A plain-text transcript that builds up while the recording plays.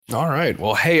All right.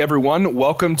 Well, hey, everyone.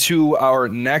 Welcome to our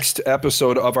next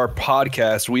episode of our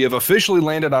podcast. We have officially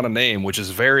landed on a name, which is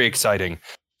very exciting.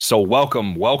 So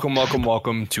welcome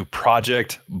to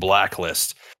Project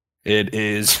Blacklist. It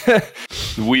is,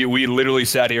 we literally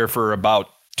sat here for about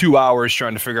 2 hours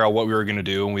trying to figure out what we were going to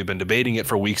do. And we've been debating it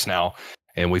for weeks now.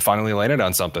 And we finally landed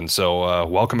on something. So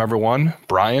welcome, everyone.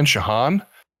 Brian, Shahan.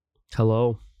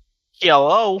 Hello.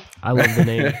 Hello. I love the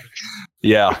name.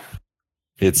 Yeah.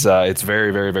 It's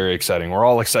very, very, very exciting. We're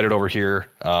all excited over here.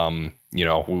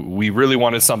 We really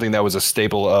wanted something that was a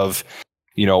staple of,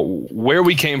 where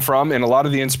we came from. And a lot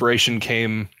of the inspiration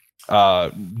came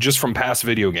just from past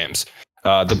video games.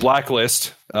 The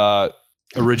Blacklist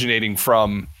originating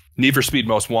from Need for Speed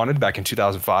Most Wanted back in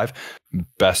 2005.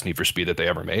 Best Need for Speed that they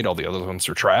ever made. All the other ones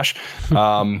are trash.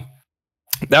 That's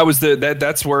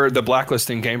where the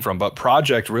Blacklisting came from. But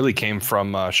Project really came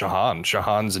from Shahan.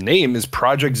 Shahan's name is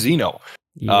Project Xeno.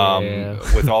 Yeah.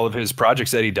 With all of his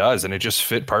projects that he does, and it just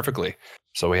fit perfectly.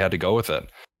 So we had to go with it.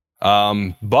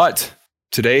 But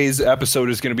today's episode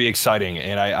is going to be exciting,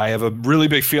 and I have a really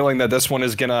big feeling that this one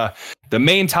is the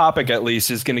main topic at least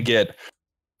is gonna get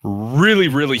really,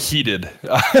 really heated.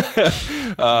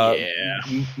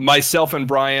 Myself and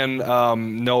Brian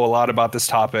know a lot about this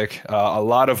topic. A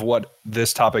lot of what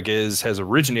this topic has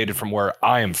originated from where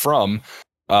I am from.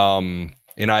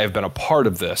 And I have been a part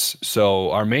of this.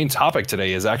 So our main topic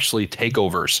today is actually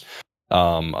takeovers.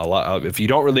 If you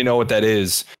don't really know what that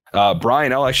is,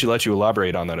 Brian, I'll actually let you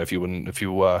elaborate on that if you want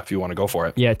to go for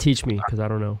it. Yeah, teach me because I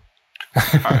don't know.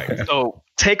 All right. So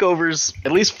takeovers,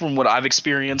 at least from what I've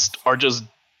experienced, are just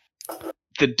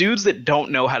the dudes that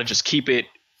don't know how to just keep it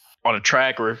on a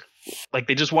track, or like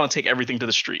they just want to take everything to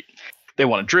the street. They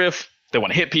want to drift. They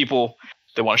want to hit people.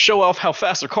 They want to show off how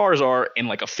fast their cars are in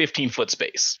like a 15-foot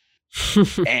space.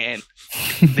 And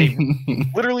they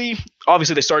literally,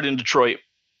 obviously they started in Detroit.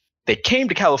 They came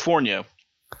to California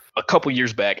a couple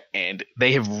years back, and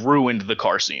they have ruined the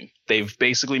car scene. They've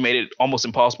basically made it almost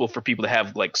impossible for people to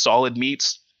have like solid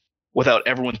meets without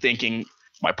everyone thinking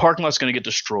my parking lot's going to get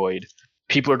destroyed.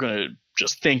 People are going to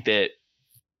just think that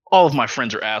all of my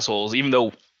friends are assholes, even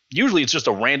though usually it's just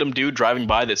a random dude driving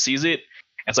by that sees it.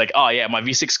 And it's like, oh yeah, my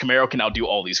V6 Camaro can outdo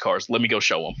all these cars. Let me go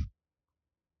show them.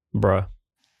 Bruh.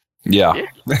 Yeah.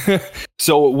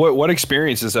 So what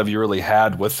experiences have you really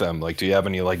had with them? Like, do you have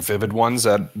any like vivid ones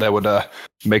that would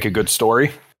make a good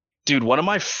story? Dude, one of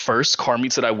my first car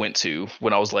meets that I went to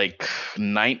when I was like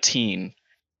 19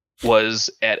 was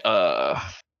at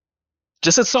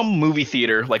just at some movie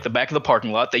theater, like the back of the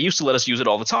parking lot. They used to let us use it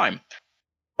all the time.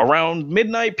 Around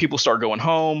midnight, people start going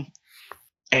home,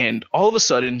 and all of a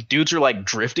sudden, dudes are like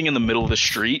drifting in the middle of the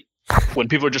street when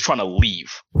people are just trying to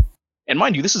leave. And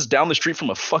mind you, this is down the street from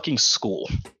a fucking school.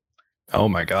 Oh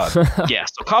my God. Yeah,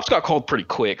 so cops got called pretty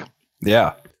quick.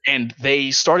 Yeah. And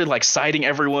they started like citing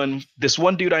everyone. This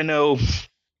one dude I know,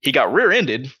 he got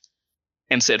rear-ended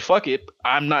and said, fuck it,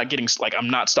 I'm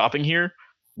not stopping here.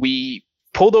 We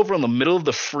pulled over in the middle of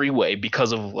the freeway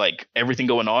because of like everything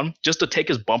going on, just to take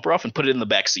his bumper off and put it in the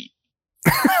back seat.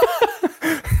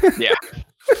 Yeah.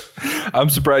 I'm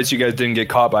surprised you guys didn't get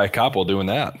caught by a cop while doing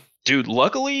that. Dude,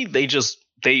 luckily they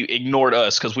ignored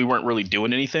us because we weren't really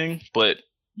doing anything. But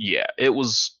yeah, it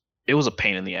was a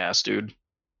pain in the ass, dude.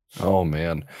 Oh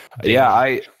man.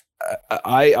 Yeah,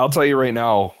 I'll tell you right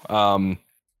now,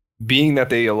 being that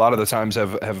they a lot of the times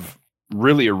have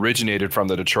really originated from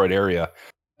the Detroit area.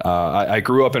 I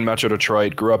grew up in Metro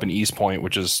Detroit, grew up in East Point,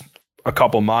 which is a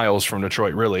couple miles from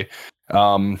Detroit, really.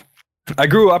 I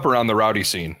grew up around the rowdy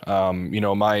scene.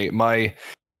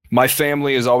 My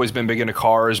family has always been big into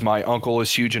cars. My uncle is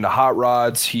huge into hot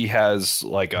rods. He has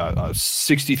like a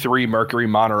 63 Mercury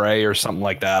Monterey or something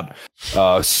like that.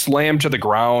 Slammed to the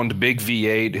ground, big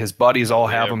V8. His buddies all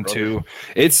have them too.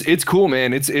 It's cool,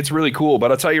 man. It's really cool.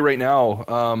 But I'll tell you right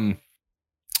now,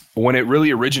 when it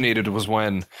really originated was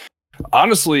when,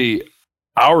 honestly,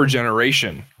 our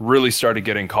generation really started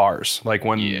getting cars. Like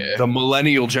when the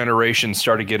millennial generation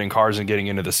started getting cars and getting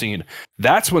into the scene,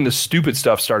 that's when the stupid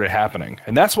stuff started happening.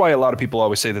 And that's why a lot of people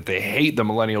always say that they hate the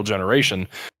millennial generation.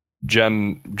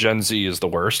 Gen Z is the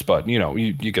worst, but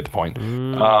you get the point.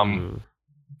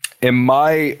 And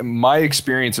my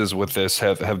experiences with this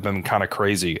have been kind of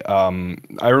crazy.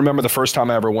 I remember the first time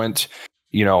I ever went,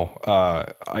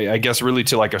 I guess really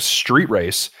to like a street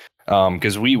race.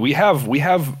 Because we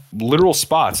have literal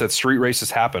spots that street races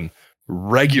happen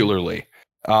regularly.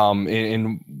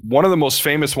 And one of the most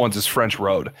famous ones is French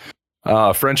Road.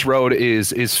 French Road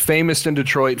is famous in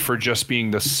Detroit for just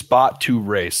being the spot to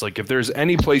race. Like if there's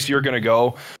any place you're going to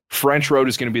go, French Road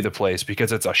is going to be the place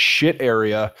because it's a shit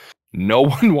area. No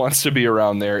one wants to be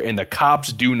around there, and the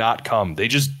cops do not come. They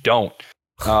just don't.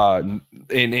 And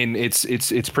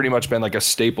it's pretty much been like a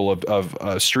staple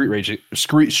of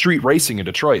street racing in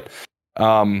Detroit.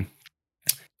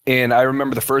 And I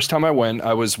remember the first time I went,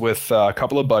 I was with a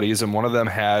couple of buddies, and one of them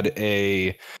had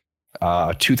a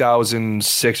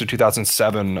 2006 or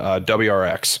 2007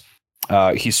 WRX.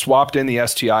 He swapped in the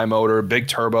STI motor, big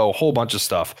turbo, a whole bunch of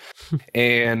stuff.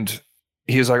 And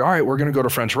he was like, all right, we're going to go to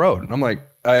French Road. And I'm like,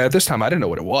 at this time, I didn't know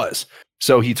what it was.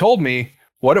 So he told me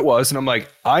what it was. And I'm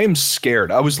like, I am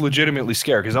scared. I was legitimately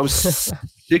scared because I was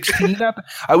 16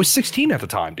 I was 16 at the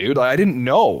time, dude. I didn't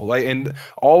know. Like, and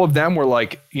all of them were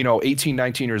like, 18,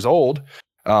 19 years old.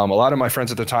 A lot of my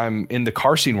friends at the time in the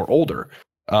car scene were older.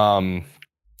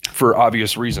 For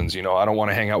obvious reasons, I don't want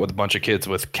to hang out with a bunch of kids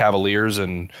with Cavaliers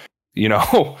and,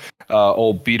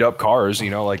 old beat up cars,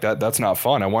 like that. That's not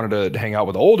fun. I wanted to hang out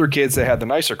with older kids that had the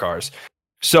nicer cars.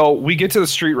 So we get to the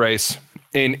street race,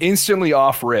 and instantly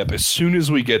off rip, as soon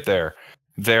as we get there,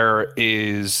 there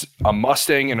is a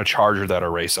Mustang and a Charger that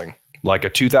are racing, like a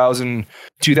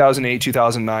 2008,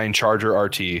 2009 Charger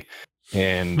RT.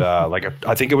 And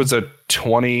I think it was a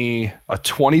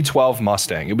 2012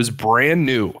 Mustang. It was brand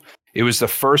new. It was the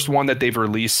first one that they've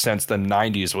released since the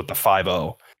 90s with the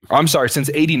 5.0. I'm sorry, since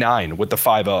 89 with the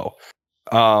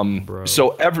 5.0. So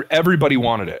everybody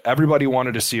wanted it. Everybody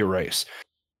wanted to see a race.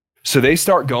 So they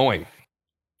start going.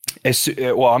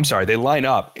 They line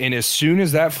up. And as soon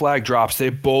as that flag drops, they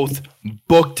both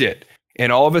booked it.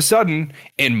 And all of a sudden,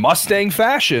 in Mustang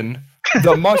fashion,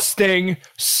 the Mustang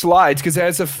slides because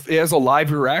it has a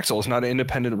live rear axle. It's not an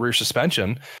independent rear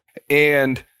suspension.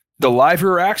 And the live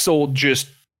rear axle just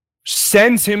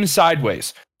sends him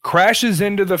sideways, crashes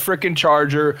into the freaking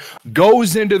Charger,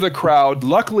 goes into the crowd.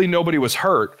 Luckily, nobody was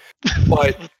hurt.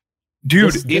 But,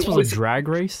 dude, this was a drag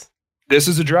race? This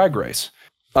is a drag race.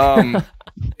 And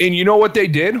you know what they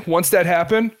did once that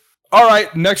happened? All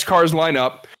right, next cars line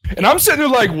up. And I'm sitting there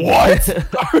like, what?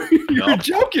 You're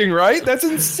joking, right? That's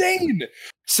insane.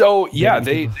 So, yeah,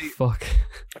 they fuck.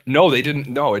 No, they didn't.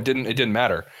 No, it didn't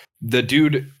matter. The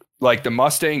dude, like the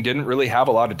Mustang didn't really have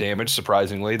a lot of damage,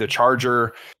 surprisingly. The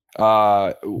Charger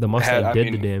the Mustang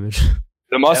did the damage.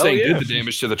 The Mustang did the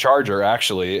damage to the Charger,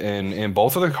 actually, and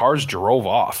both of the cars drove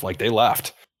off. Like, they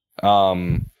left.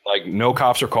 Like, no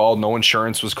cops are called, no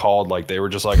insurance was called. Like, they were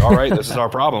just like, all right, this is our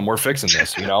problem. We're fixing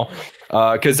this,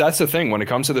 because that's the thing. When it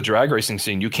comes to the drag racing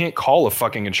scene, you can't call a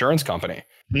fucking insurance company.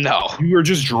 No. You are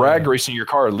just drag racing your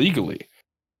car illegally.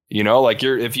 Like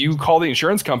if you call the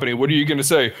insurance company, what are you going to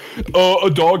say?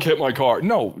 A dog hit my car.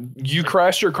 No, you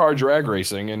crashed your car drag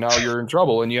racing and now you're in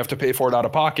trouble and you have to pay for it out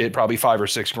of pocket, probably $5,000 or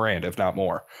 $6,000, if not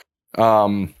more.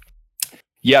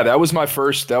 Yeah, that was my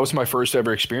first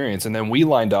ever experience. And then we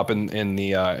lined up in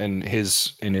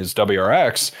his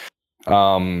WRX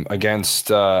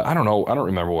against I don't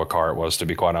remember what car it was, to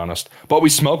be quite honest, but we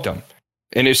smoked him.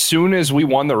 And as soon as we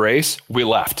won the race, we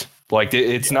left. Like,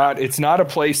 it's not a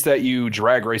place that you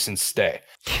drag race and stay.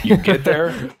 You get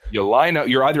there, you line up.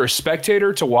 You're either a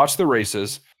spectator to watch the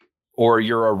races, or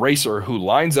you're a racer who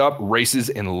lines up, races,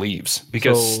 and leaves.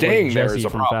 Because staying like there is a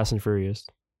from problem. Fast and Furious.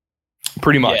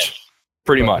 Pretty much. Yeah.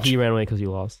 Pretty much. He ran away because he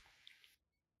lost.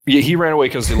 Yeah, he ran away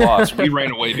because he lost. We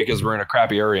ran away because we're in a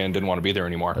crappy area and didn't want to be there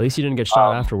anymore. At least he didn't get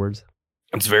shot afterwards.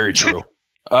 It's very true.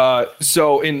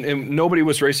 So nobody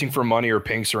was racing for money or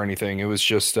pinks or anything. It was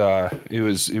just it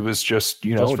was just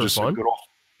just for fun?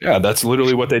 Yeah, that's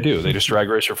literally what they do. They just drag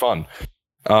race for fun.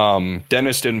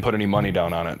 Dennis didn't put any money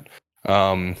down on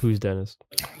it. Who's Dennis?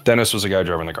 Dennis was a guy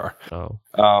driving the car.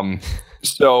 Oh.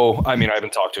 So I mean, I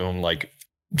haven't talked to him like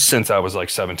since I was like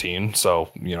 17. So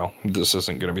this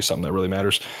isn't going to be something that really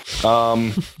matters.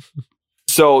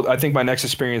 So I think my next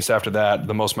experience after that,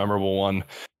 the most memorable one,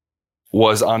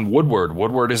 was on Woodward.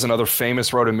 Woodward is another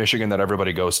famous road in Michigan that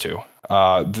everybody goes to.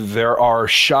 There are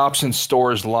shops and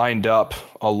stores lined up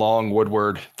along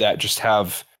Woodward that just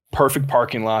have perfect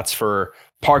parking lots for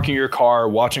parking your car,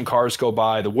 watching cars go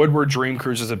by. The Woodward Dream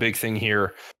Cruise is a big thing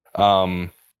here.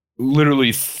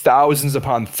 Literally thousands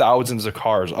upon thousands of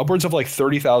cars, upwards of like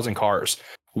 30,000 cars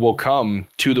will come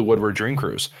to the Woodward Dream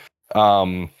Cruise.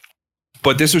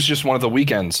 But this was just one of the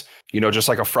weekends, just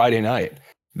like a Friday night,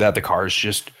 that the cars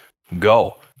just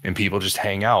go and people just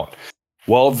hang out.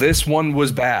 Well, this one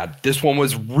was bad. This one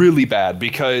was really bad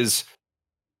because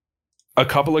a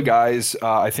couple of guys,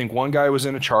 I think one guy was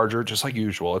in a Charger, just like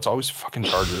usual. It's always fucking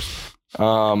Chargers.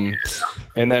 And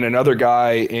then another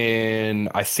guy in,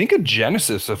 I think, a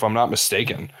Genesis, if I'm not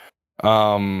mistaken.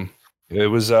 It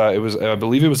was I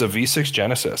believe it was a V6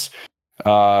 Genesis.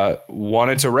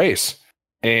 Wanted to race,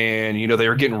 and they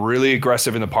were getting really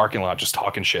aggressive in the parking lot, just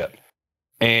talking shit.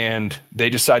 and they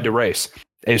decide to race.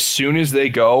 As soon as they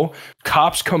go,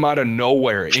 cops come out of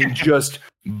nowhere and just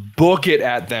book it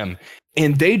at them.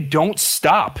 And they don't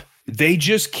stop. They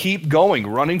just keep going,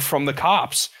 running from the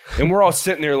cops. And we're all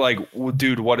sitting there like, well,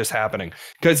 dude, what is happening?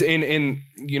 Because in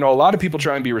a lot of people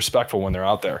try and be respectful when they're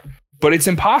out there. But it's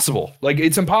impossible. Like,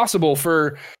 it's impossible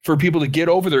for people to get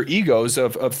over their egos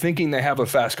of thinking they have a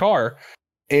fast car.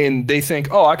 And they think,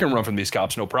 oh, I can run from these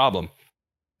cops, no problem.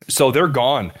 So they're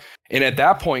gone. And at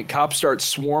that point, cops start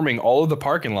swarming all of the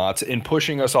parking lots and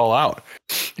pushing us all out.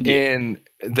 Yeah. And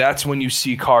that's when you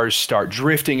see cars start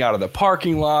drifting out of the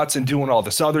parking lots and doing all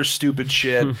this other stupid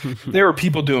shit. There are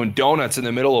people doing donuts in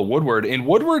the middle of Woodward. And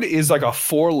Woodward is like a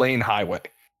 4-lane highway.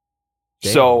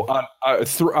 Damn. So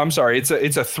I'm sorry, it's a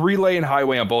 3-lane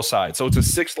highway on both sides. So it's a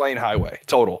 6-lane highway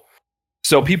total.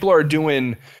 So people are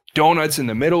doing donuts in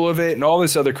the middle of it and all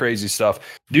this other crazy stuff.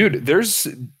 Dude,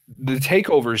 the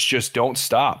takeovers just don't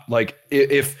stop. Like,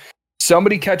 if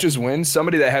somebody catches wind,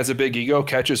 somebody that has a big ego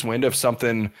catches wind of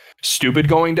something stupid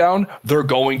going down, they're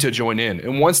going to join in.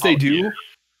 And once they do,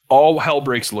 all hell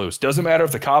breaks loose. Doesn't matter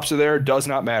if the cops are there, does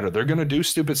not matter. They're going to do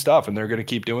stupid stuff and they're going to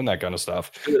keep doing that kind of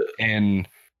stuff. And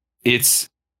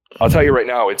I'll tell you right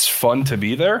now, it's fun to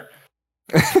be there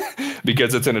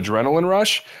because it's an adrenaline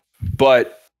rush.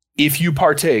 But if you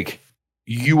partake,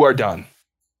 you are done.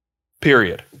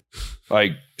 Period.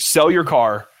 Like, sell your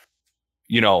car.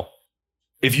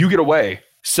 If you get away,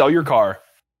 sell your car,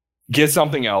 get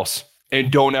something else,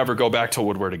 and don't ever go back to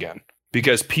Woodward again,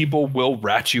 because people will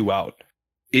rat you out.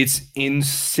 It's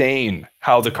insane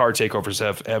how the car takeovers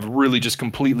have really just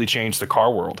completely changed the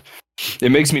car world.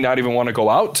 It makes me not even want to go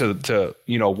out to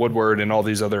Woodward and all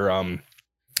these other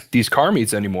these car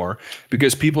meets anymore,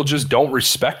 because people just don't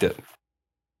respect it.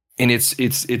 And it's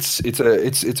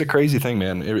a crazy thing,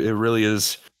 man. It really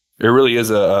is. It really is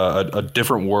a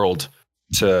different world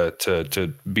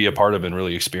to be a part of and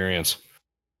really experience.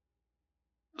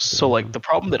 So, like, the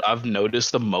problem that I've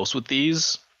noticed the most with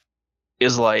these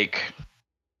is, like,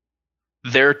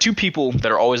 there are two people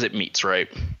that are always at meets, right?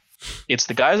 It's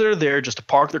the guys that are there just to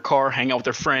park their car, hang out with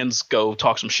their friends, go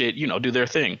talk some shit, do their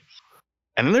thing.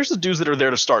 And then there's the dudes that are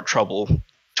there to start trouble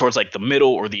towards, like, the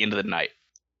middle or the end of the night.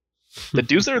 The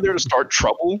dudes that are there to start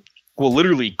trouble will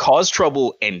literally cause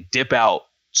trouble and dip out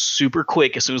super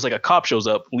quick as soon as, like, a cop shows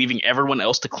up, leaving everyone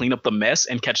else to clean up the mess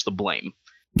and catch the blame.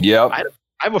 Yeah. I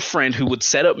have a friend who would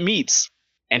set up meets,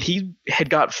 and he had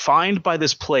got fined by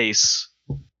this place.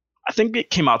 I think it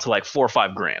came out to like $4 or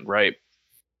 $5 grand, right?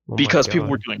 Oh, because people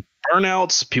were doing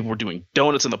burnouts, people were doing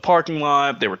donuts in the parking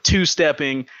lot, they were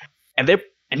two-stepping, and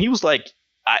he was like,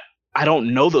 I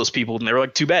don't know those people. And they were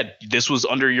like, too bad. This was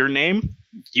under your name.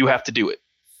 You have to do it.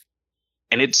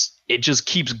 And it just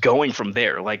keeps going from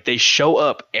there. Like, they show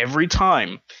up every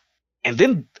time. And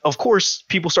then, of course,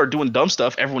 people start doing dumb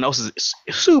stuff. Everyone else is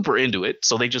super into it.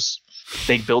 So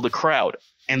they build a crowd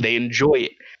and they enjoy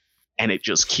it. And it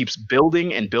just keeps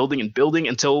building and building and building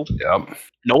until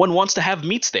no one wants to have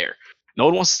meets there. No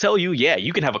one wants to tell you, yeah,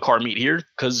 you can have a car meet here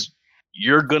because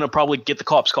you're going to probably get the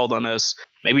cops called on us,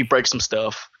 maybe break some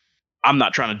stuff. I'm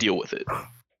not trying to deal with it.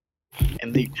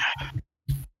 And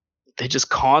they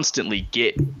just constantly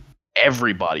get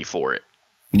everybody for it.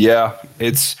 Yeah,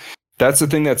 that's the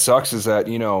thing that sucks is that,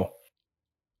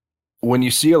 when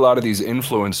you see a lot of these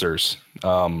influencers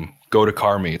go to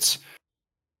car meets,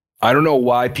 I don't know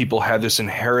why people have this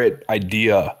inherent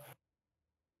idea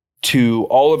to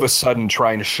all of a sudden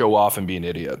trying to show off and be an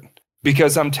idiot.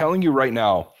 Because I'm telling you right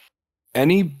now,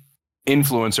 any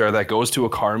influencer that goes to a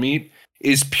car meet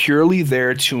is purely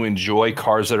there to enjoy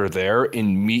cars that are there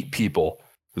and meet people.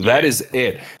 That is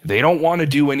it. They don't want to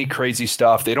do any crazy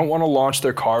stuff. They don't want to launch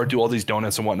their car, do all these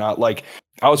donuts and whatnot. Like,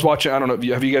 I was watching, I don't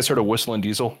know, have you guys heard of Whistling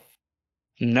Diesel?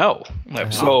 No.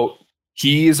 So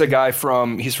he is a guy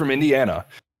he's from Indiana.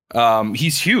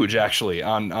 He's huge actually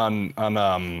on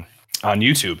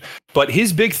YouTube. But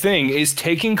his big thing is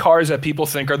taking cars that people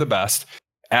think are the best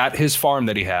at his farm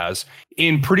that he has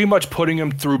and pretty much putting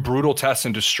them through brutal tests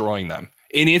and destroying them.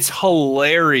 And it's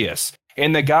hilarious.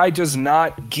 And the guy does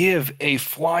not give a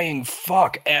flying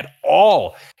fuck at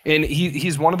all. And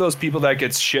he's one of those people that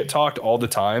gets shit talked all the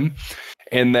time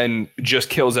and then just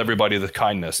kills everybody with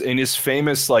kindness. And his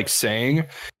famous saying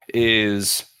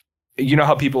is, you know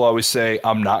how people always say,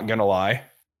 I'm not going to lie?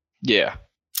 Yeah.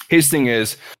 His thing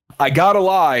is, I gotta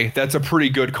lie, that's a pretty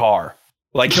good car.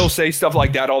 Like, he'll say stuff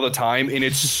like that all the time, and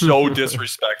it's so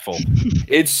disrespectful.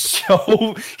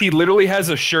 He literally has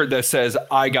a shirt that says,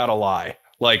 I gotta lie.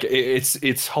 Like,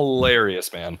 it's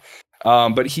hilarious, man.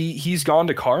 But he's gone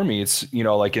to car meets,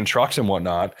 like in trucks and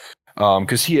whatnot,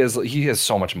 because he has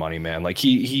so much money, man. Like,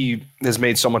 he has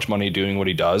made so much money doing what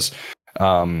he does.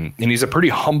 And he's a pretty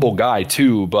humble guy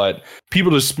too, but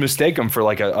people just mistake him for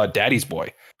like a daddy's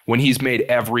boy when he's made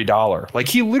every dollar. Like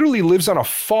he literally lives on a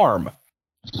farm.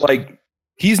 Like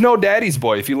he's no daddy's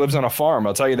boy if he lives on a farm.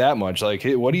 I'll tell you that much. Like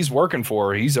what he's working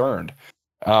for, he's earned.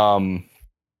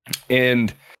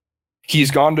 And he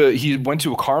went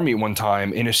to a car meet one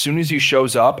time, and as soon as he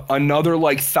shows up, another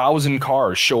like 1,000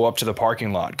 cars show up to the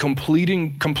parking lot,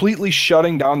 completely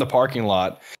shutting down the parking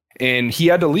lot. And he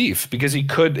had to leave because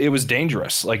it was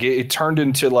dangerous. Like it turned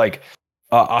into like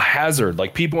a hazard.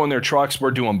 Like people in their trucks were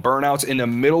doing burnouts in the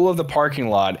middle of the parking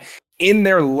lot in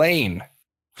their lane,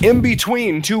 in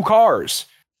between two cars.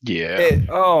 Yeah.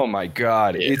 Oh my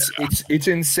God. Yeah. It's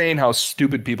insane how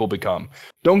stupid people become.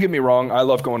 Don't get me wrong. I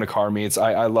love going to car meets.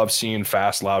 I love seeing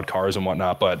fast, loud cars and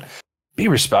whatnot, but be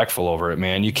respectful over it,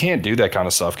 man. You can't do that kind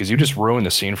of stuff because you just ruin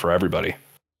the scene for everybody.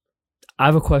 I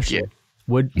have a question.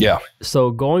 Yeah.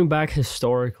 So going back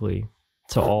historically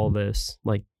to all this,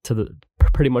 like to the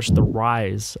pretty much the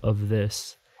rise of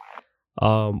this,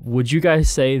 would you guys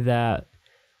say that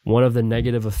one of the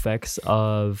negative effects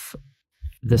of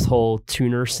this whole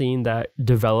tuner scene that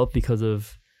developed because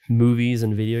of movies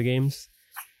and video games,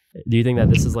 do you think that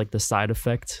this is like the side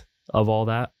effect of all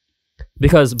that?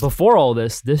 Because before all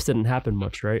this didn't happen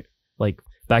much, right? Like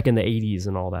back in the 80s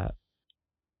and all that.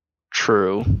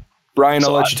 True. Brian,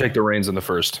 I'll let you take the reins in the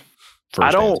first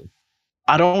I don't answer.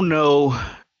 I don't know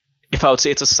if I would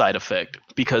say it's a side effect,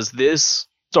 because this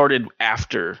started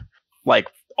after like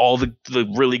all the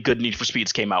really good Need for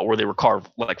Speeds came out where they were car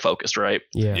like focused, right?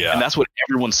 Yeah. And that's what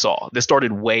everyone saw. This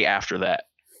started way after that.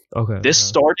 Okay. This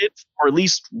started, or at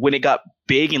least when it got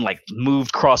big and like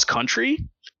moved cross country,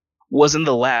 was in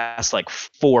the last like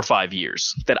 4 or 5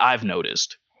 years that I've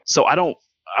noticed. So I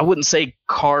wouldn't say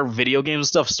car video game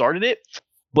stuff started it,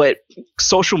 but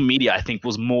social media I think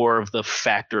was more of the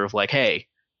factor of like, hey,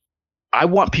 I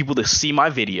want people to see my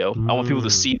video. I want people to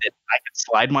see that I can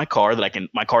slide my car, that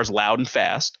my car's loud and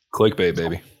fast. Clickbait,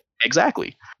 baby.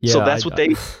 Exactly. Yeah, So that's what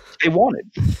they wanted.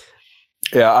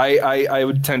 Yeah, I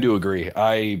would tend to agree.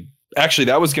 Actually,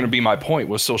 that was going to be my point,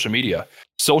 was social media.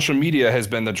 Social media has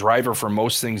been the driver for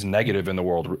most things negative in the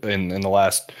world in the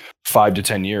last 5 to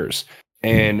 10 years.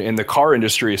 And in the car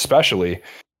industry especially,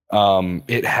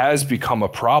 it has become a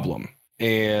problem.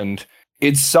 And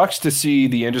it sucks to see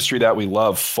the industry that we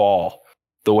love fall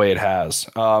the way it has.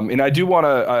 And I do want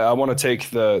to take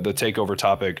the takeover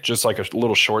topic, just like a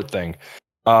little short thing.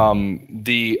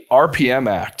 The RPM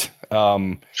Act.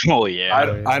 Oh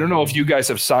yeah. I don't know if you guys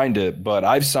have signed it, but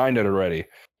I've signed it already.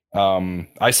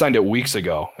 I signed it weeks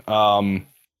ago.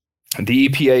 The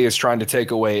EPA is trying to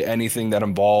take away anything that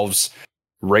involves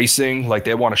racing. Like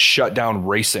they want to shut down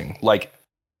racing. Like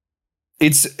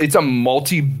it's a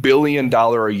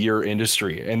multi-billion-dollar a year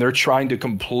industry, and they're trying to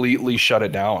completely shut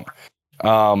it down.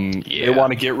 They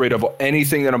want to get rid of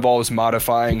anything that involves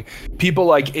modifying. People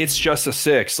like It's Just a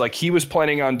Six. Like he was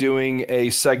planning on doing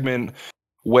a segment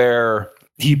where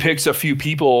he picks a few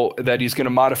people that he's going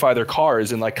to modify their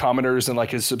cars and like commenters and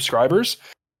like his subscribers.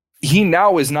 He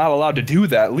now is not allowed to do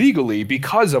that legally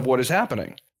because of what is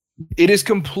happening. It is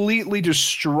completely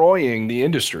destroying the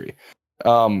industry.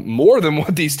 More than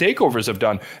what these takeovers have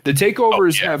done. The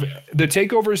takeovers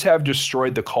have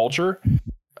destroyed the culture.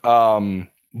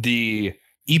 The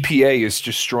EPA is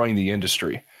destroying the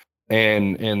industry,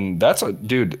 and that's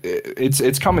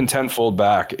it's coming tenfold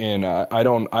back. And I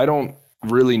don't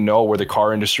really know where the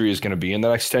car industry is going to be in the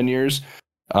next 10 years.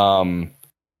 I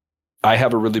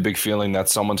have a really big feeling that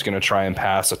someone's going to try and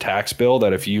pass a tax bill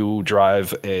that if you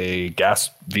drive a gas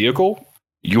vehicle,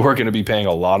 you are going to be paying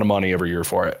a lot of money every year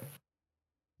for it.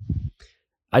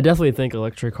 I definitely think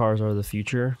electric cars are the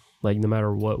future, like no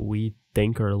matter what we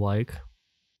think or like.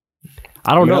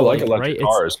 I don't know. I like electric right?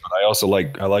 cars, but I also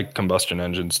like combustion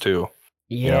engines too.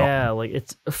 Yeah, like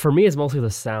it's for me, it's mostly the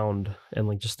sound and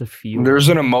like just the feel. There's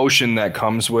an emotion that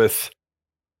comes with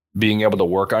being able to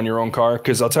work on your own car.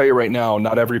 Because I'll tell you right now,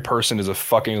 not every person is a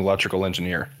fucking electrical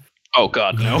engineer. Oh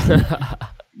God, no.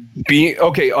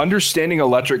 Understanding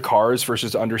electric cars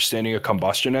versus understanding a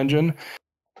combustion engine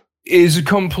is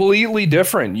completely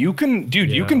different. You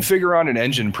can figure out an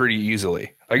engine pretty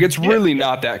easily. Like it's really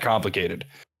not that complicated.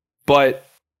 But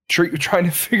trying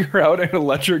to figure out an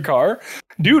electric car,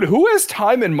 dude, who has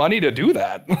time and money to do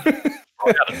that?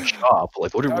 I got a job.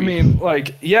 Like, what are we?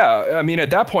 I mean, at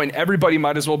that point, everybody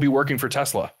might as well be working for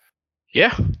Tesla.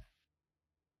 Yeah.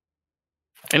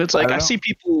 And it's like I see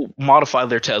people modify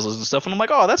their Teslas and stuff, and I'm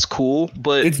like, oh, that's cool,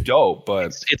 but it's dope,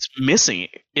 but it's missing.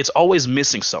 It's always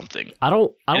missing something. I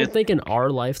don't think in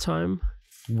our lifetime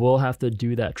we'll have to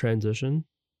do that transition.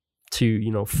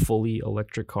 to fully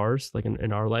electric cars like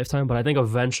in our lifetime, but I think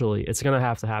eventually it's gonna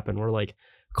have to happen where like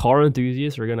car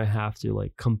enthusiasts are gonna have to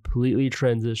like completely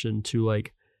transition to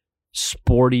like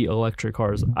sporty electric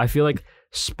cars. I feel like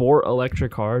sport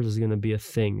electric cars is gonna be a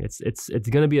thing. It's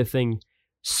gonna be a thing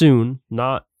soon.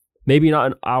 Maybe not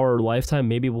in our lifetime.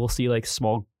 Maybe we'll see like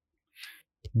small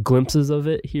glimpses of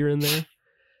it here and there,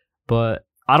 but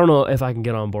I don't know if I can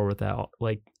get on board with that.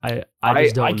 Like I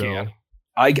just don't know.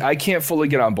 I can't fully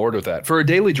get on board with that for a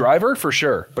daily driver for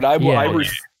sure, but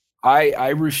I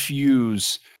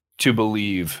refuse to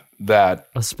believe that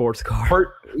a sports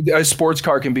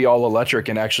car can be all electric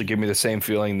and actually give me the same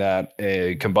feeling that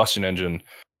a combustion engine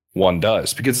one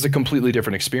does, because it's a completely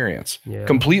different experience. Yeah.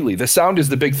 Completely. The sound is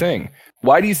the big thing.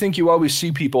 Why do you think you always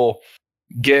see people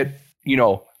get,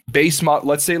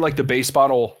 let's say like the base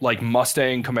model, like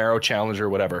Mustang, Camaro, Challenger,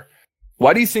 whatever.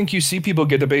 Why do you think you see people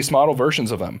get the base model versions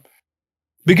of them?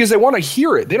 Because they want to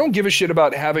hear it. They don't give a shit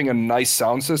about having a nice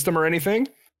sound system or anything.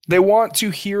 They want to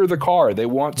hear the car. They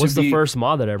want What's the first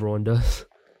mod that everyone does?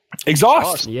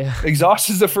 Exhaust. Yeah. Exhaust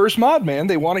is the first mod, man.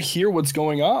 They want to hear what's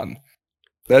going on.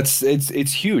 It's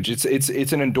huge. It's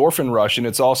an endorphin rush, and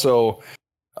it's also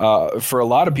for a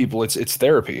lot of people it's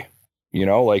therapy.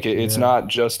 It's not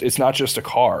just a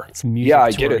car. It's music. Yeah,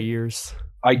 I get it. Ears.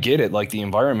 I get it. Like the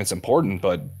environment's important,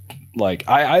 but like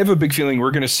I have a big feeling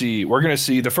we're gonna see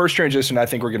the first transition. I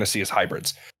think we're gonna see is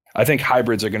hybrids. I think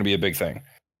hybrids are gonna be a big thing.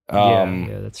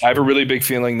 That's true. I have a really big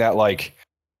feeling that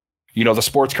the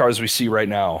sports cars we see right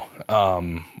now.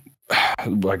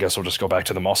 I guess we'll just go back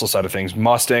to the muscle side of things.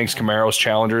 Mustangs, Camaros,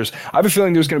 Challengers. I have a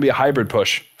feeling there's going to be a hybrid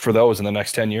push for those in the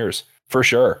next 10 years, for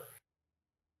sure.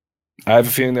 I have a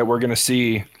feeling that we're going to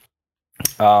see.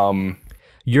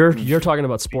 You're talking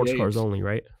about sports cars only,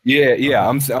 right? Yeah.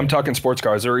 I'm talking sports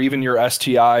cars, or even your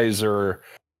STIs, or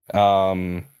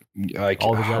like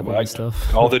all the Japanese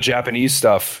stuff. All the Japanese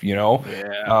stuff, Yeah.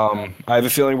 I have a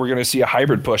feeling we're going to see a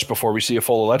hybrid push before we see a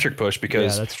full electric push,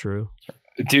 because that's true.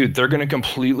 Dude, they're going to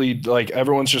completely,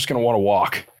 everyone's just going to want to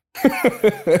walk.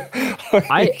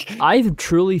 I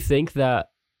truly think that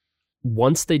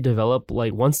once they develop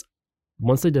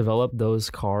those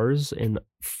cars in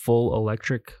full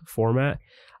electric format,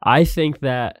 I think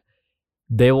that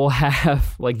they will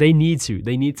have they need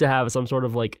to have some sort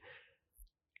of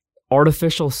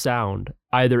artificial sound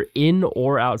either in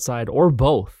or outside or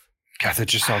both. God, that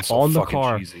just sounds so on the fucking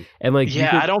car. cheesy. And I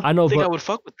would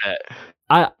fuck with that.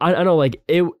 I know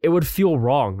it would feel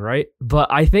wrong, right? But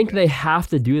I think they have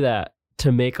to do that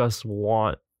to make us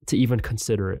want to even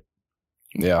consider it.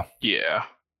 Yeah. Yeah.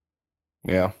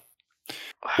 Yeah.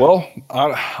 Well,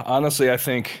 honestly, I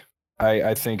think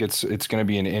it's going to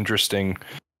be an interesting.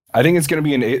 I think it's going to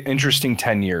be an interesting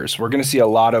 10 years. We're going to see a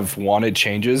lot of wanted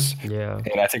changes. Yeah.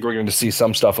 And I think we're going to see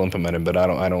some stuff implemented, but I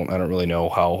don't really know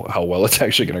how well it's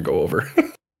actually going to go over.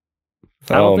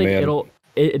 I don't think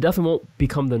it definitely won't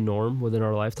become the norm within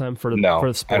our lifetime for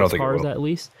the sports cars at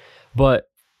least. But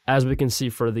as we can see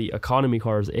for the economy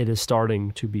cars, it is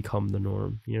starting to become the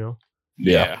norm,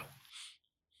 Yeah.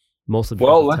 Mostly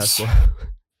Tesla.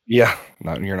 Yeah,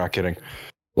 you're not kidding.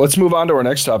 Let's move on to our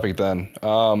next topic then.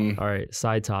 All right,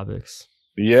 side topics.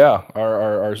 Yeah,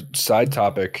 our side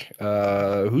topic.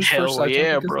 Who's first side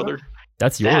topic? Brother.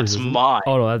 That's yours. That's mine.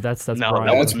 Oh no, that's no, Brian.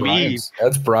 that That's was Brian's.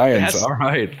 That's Brian's. That's... All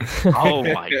right. Oh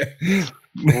my.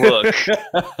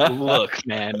 Look,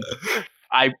 man.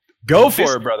 Go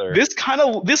for it, brother.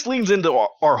 This leans into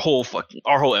our whole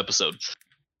episode.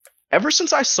 Ever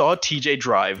since I saw TJ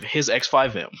drive his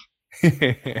X5M,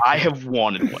 I have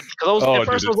wanted one. Because I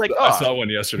was I saw one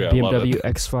yesterday. BMW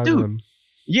X5M. Dude,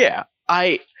 yeah,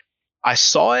 I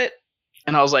saw it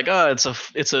and I was like, it's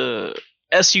a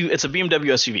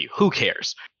BMW SUV. Who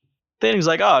cares? Then he's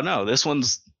like, oh no, this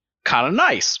one's kind of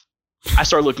nice. I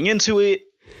started looking into it,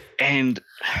 and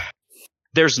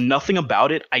there's nothing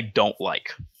about it I don't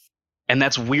like. And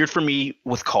that's weird for me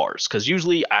with cars, because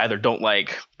usually I either don't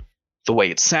like the way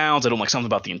it sounds, I don't like something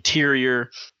about the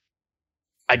interior.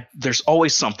 There's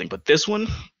always something, but this one,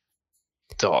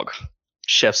 dog,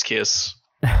 chef's kiss.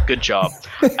 Good job.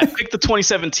 I picked the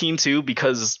 2017 too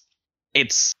because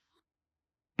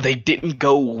they didn't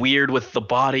go weird with the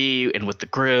body and with the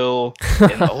grill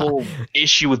and the whole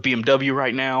issue with BMW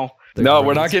right now.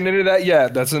 We're not getting into that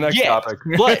yet. That's the next topic.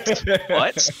 But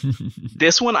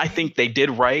this one, I think they did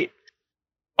right.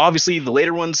 Obviously, the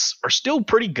later ones are still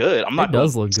pretty good. I'm not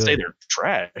going to say they're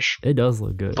trash. It does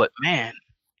look good. But man,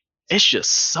 it's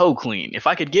just so clean. If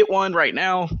I could get one right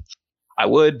now, I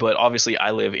would. But obviously,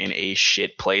 I live in a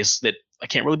shit place that I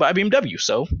can't really buy a BMW.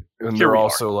 So and they're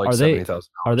also like $70,000.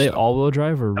 Are they all-wheel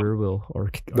drive or rear wheel? Or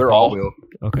they're all-wheel.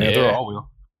 Okay, yeah, they're all-wheel.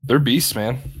 They're beasts,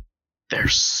 man. They're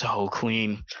so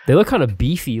clean. They look kind of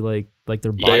beefy, like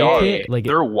their body They are. kit. Like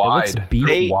They're it looks wide.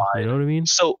 beefy. They're wide. You know what I mean?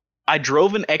 So I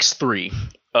drove an X3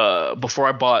 before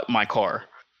I bought my car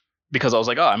because I was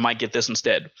like, oh, I might get this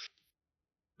instead.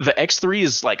 The X3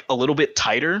 is like a little bit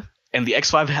tighter, and the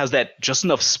X5 has that just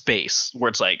enough space where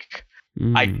it's like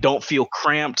I don't feel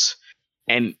cramped,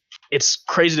 and it's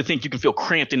crazy to think you can feel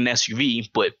cramped in an SUV,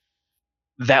 but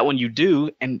that one you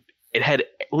do, and it had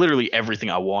literally everything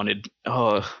I wanted.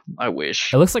 Oh, I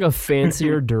wish. It looks like a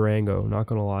fancier Durango. Not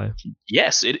gonna lie,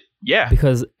 Yes, yeah.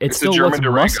 because it It's a still German looks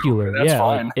Durango. muscular. That's Yeah,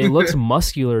 like, fine. it looks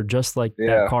muscular, just like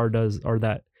Yeah. that car does, or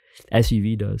that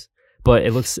SUV does. But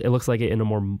it looks like it in a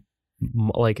more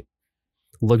like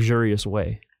luxurious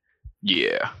way.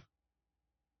 Yeah.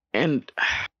 And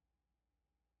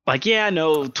like, yeah, I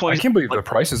know. I 20. can't believe the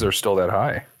prices are still that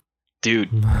high. Dude,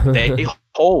 they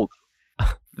hold.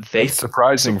 They It's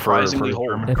surprising surprisingly for a hold.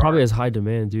 German It car. probably has high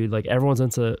demand, dude. Like everyone's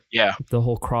into yeah. the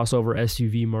whole crossover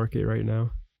SUV market right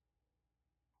now.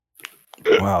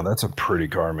 Wow, that's a pretty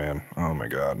car, man. Oh my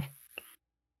god,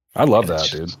 I love that,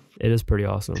 dude. It is pretty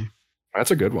awesome.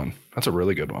 That's a good one. That's a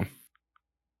really good one.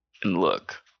 And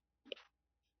look,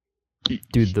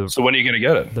 Dude, So when are you gonna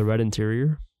get it? the red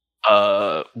interior.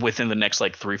 within the next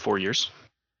like 3-4 years.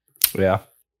 Yeah,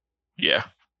 Yeah.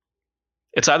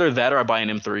 It's either that or I buy an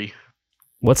M3.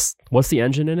 What's the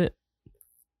engine in it?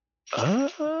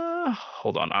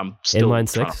 Hold on. I'm still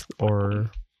Inline trying six to-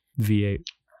 or V8?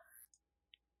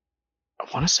 I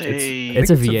want to say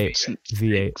It's a think V8. it's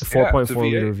V8. it's a 4.4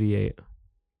 V8. liter V8.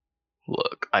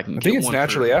 Look, I can I get think it's one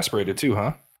naturally for, aspirated too,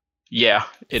 huh? yeah,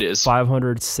 it is.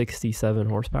 567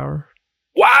 horsepower.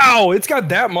 Wow, it's got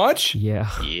that much. Yeah.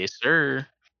 Yes, sir.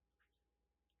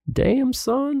 Damn,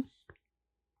 son.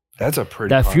 That's a pretty.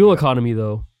 That car, fuel man. economy,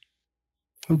 though.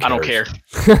 Who I don't cares?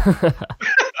 care.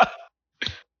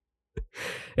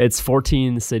 It's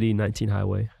 14 city, 19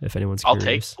 highway, if anyone's I'll take.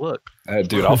 curious. Look,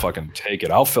 Dude, I'll fucking take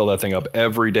it. I'll fill that thing up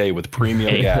every day with premium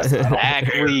Hey, gas.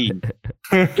 exactly.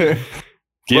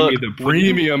 Give me Look, the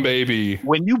premium, baby.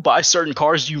 When you buy certain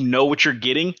cars, you know what you're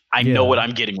getting. I know Yeah. what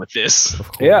I'm getting with this. Of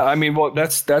course. Yeah, I mean, well,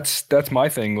 that's my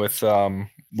thing with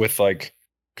like,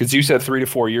 because you said 3 to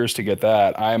 4 years to get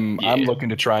that. I'm Yeah. looking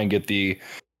to try and get the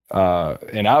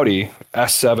an Audi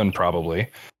S7 probably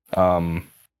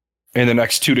in the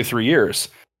next 2 to 3 years.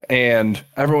 And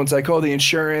everyone's like, oh, the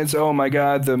insurance, oh my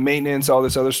God, the maintenance, all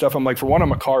this other stuff. I'm like, for one,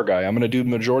 I'm a car guy. I'm going to do the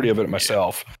majority of it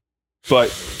myself. But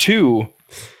two,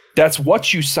 that's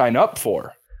what you sign up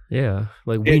for. Yeah.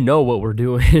 Like, we know what we're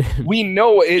doing. We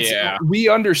know Yeah. we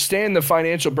understand the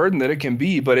financial burden that it can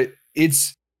be, but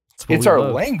it's what it's we our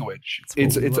love. language. It's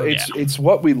what It's we it's love. it's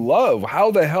what we love. How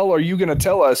the hell are you going to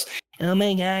tell us, oh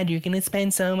my God, you're going to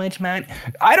spend so much money?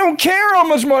 I don't care how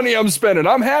much money I'm spending.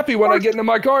 I'm happy when I get into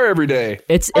my car every day.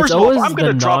 It's First of all, always I'm the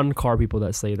gonna drop- non-car people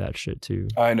that say that shit, too.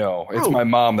 I know. It's Bro. my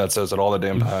mom that says it all the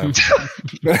damn time.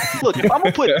 Look, if I'm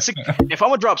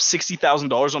gonna drop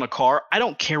 $60,000 on a car, I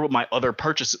don't care what my other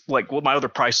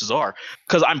prices are,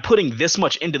 because I'm putting this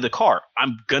much into the car.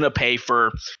 I'm gonna pay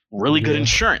for really good Yeah.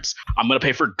 insurance. I'm gonna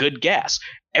pay for good gas.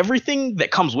 Everything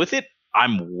that comes with it,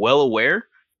 I'm well aware,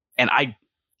 and I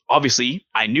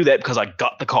knew that because I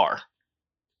got the car.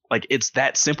 Like, it's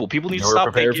that simple. People need You to were stop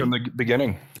prepared thinking. from the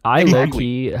beginning. I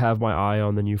Exactly. low-key have my eye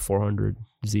on the new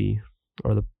 400Z,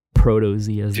 or the Proto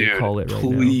Z, as they Dude, call it right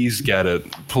please get it.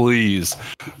 Please.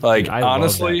 Like, now. Dude, I love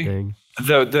honestly, that thing.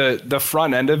 the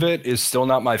front end of it is still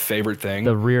not my favorite thing.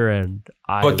 The rear end.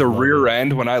 But the love rear it.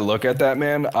 end, when I look at that,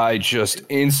 man, I just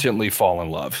instantly fall in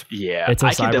love. Yeah, It's a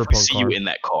I can definitely cyberpunk see car. you in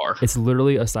that car. It's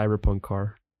literally a cyberpunk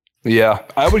car. Yeah,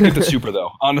 I would get the Supra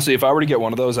though. Honestly, if I were to get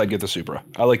one of those, I'd get the Supra.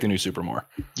 I like the new Supra more.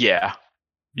 Yeah.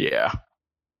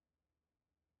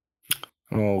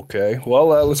 Okay, well,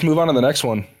 let's move on to the next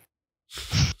one.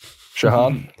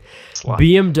 Shahan,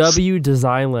 BMW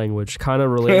design language, kind of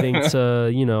relating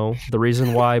to, the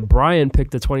reason why Brian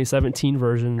picked the 2017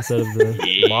 version instead of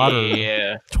the modern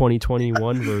Yeah.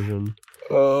 2021 version.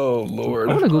 oh I'm Lord,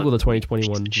 going to Google the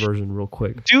 2021 version real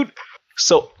quick. Dude,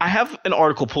 so I have an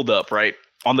article pulled up, right,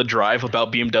 on the drive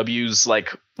about BMW's,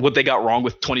 like, what they got wrong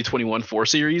with 2021 4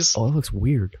 Series. Oh, it looks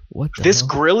weird. What the This hell?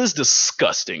 grill is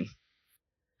disgusting.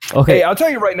 Okay, Hey, I'll tell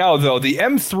you right now though, the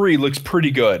M3 looks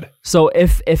pretty good. so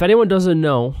if anyone doesn't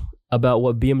know about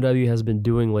what BMW has been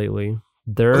doing lately,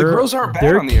 The grills aren't bad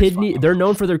their on the kidney, X5. they're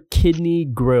known for their kidney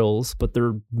grills, but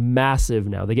they're massive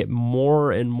now. They get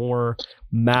more and more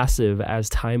massive as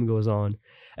time goes on.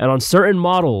 And on certain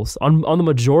models, on the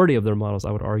majority of their models,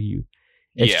 I would argue,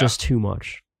 it's Yeah. just too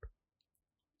much.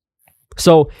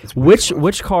 So It's pretty rough.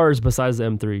 which cars besides the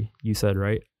M3, you said,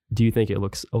 right, do you think it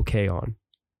looks okay on?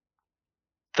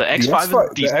 The X5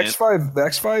 is decent. The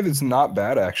X5 is not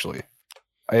bad actually.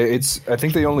 I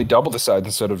think they only double the size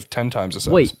instead of 10 times the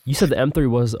size. Wait, you said the M3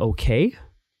 was okay?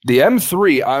 The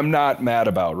M3 I'm not mad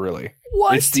about really.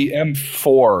 What? It's the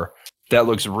M4 that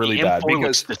looks really The bad M4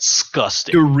 looks because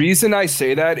disgusting. the reason I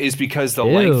say that is because the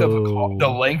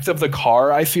length of the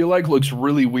car I feel like looks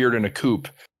really weird in a coupe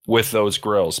with those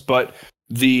grills. But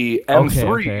the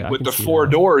M3 with the 4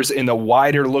 doors and the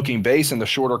wider looking base and the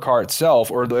shorter car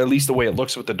itself, or at least the way it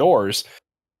looks with the doors,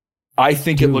 I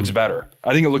think it looks better.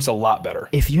 I think it looks a lot better.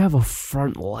 If you have a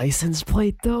front license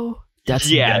plate though, that's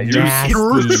nasty.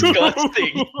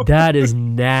 Disgusting. That is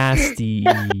nasty.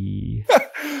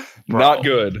 Not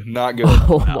good. Not good.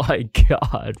 Oh my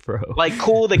god, bro. Like,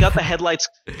 cool, they got the headlights.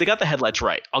 They got the headlights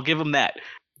right. I'll give them that.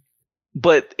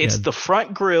 But it's the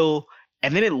front grille,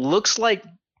 and then it looks like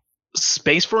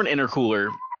space for an intercooler.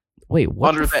 Wait,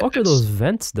 what the fuck are those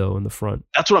vents though in the front?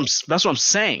 That's what I'm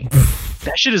saying.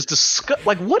 That shit is disgusting.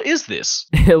 Like, what is this?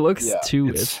 It looks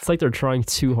it's like they're trying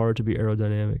too hard to be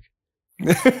aerodynamic.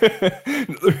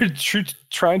 They're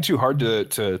trying too hard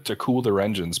to cool their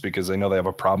engines because they know they have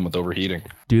a problem with overheating.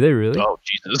 Do they really? Oh,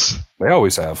 Jesus. They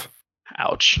always have.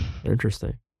 Ouch.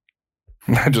 Interesting.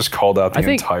 I just called out the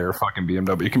entire fucking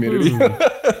BMW community.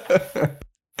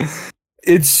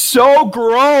 It's so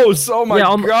gross. Oh my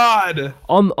god.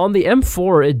 On the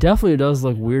M4, it definitely does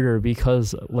look weirder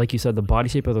because, like you said, the body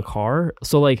shape of the car.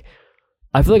 So like,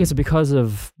 I feel like it's because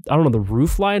of, I don't know, the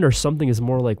roof line or something is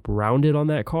more like rounded on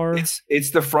that car.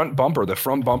 It's the front bumper. The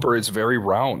front bumper is very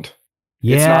round.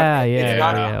 Yeah,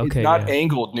 it's not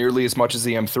angled nearly as much as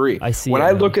the M3. I see. When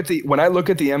I look at the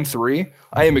M3,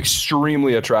 I am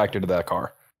extremely attracted to that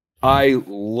car. I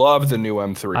love the new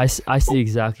M3. I see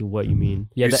exactly what you mean.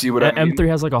 Yeah, you see what I mean? M3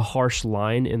 has like a harsh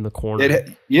line in the corner.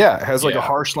 It has like a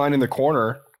harsh line in the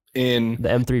corner. In the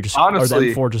M3 just honestly, or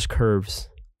the M4 just curves.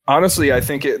 Honestly, I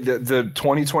think the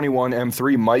 2021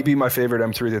 M3 might be my favorite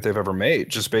M3 that they've ever made,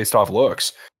 just based off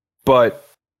looks. But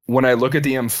when I look at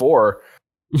the M4,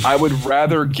 I would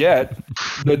rather get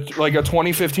a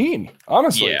 2015,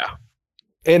 honestly. Yeah.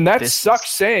 And that sucks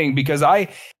saying because I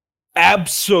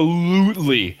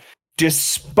absolutely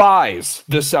despise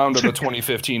the sound of the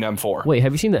 2015 M4. Wait,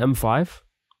 have you seen the M5?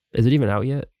 Is it even out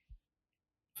yet?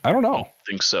 I don't know. I don't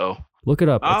think so. Look it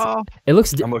up. It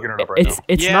looks. I'm looking it up right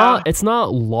now. It's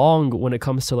not long when it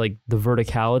comes to like the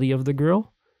verticality of the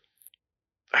grill,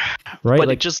 right? But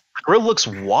like, the grill looks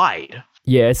wide.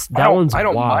 Yeah, I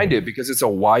don't mind it because it's a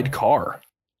wide car.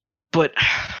 But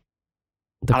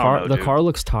the car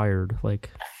looks tired. Like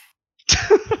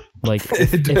if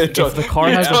the car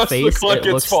has a face,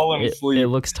 it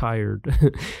looks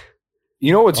tired.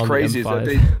 You know what's crazy is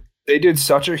that they did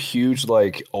such a huge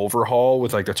like overhaul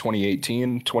with like the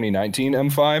 2018, 2019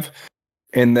 M5,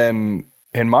 and then,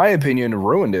 in my opinion,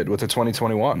 ruined it with the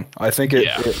 2021. I think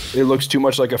it looks too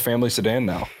much like a family sedan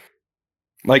now.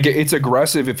 Like, it's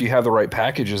aggressive if you have the right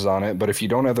packages on it, but if you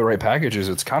don't have the right packages,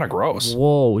 it's kind of gross.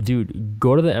 Whoa, dude,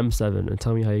 go to the M7 and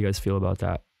tell me how you guys feel about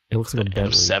that. It looks like a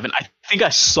Bentley. M7? I think I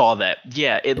saw that.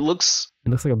 Yeah, it looks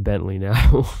like a Bentley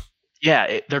now.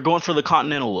 Yeah, they're going for the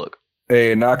Continental look.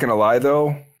 Hey, not gonna lie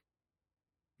though,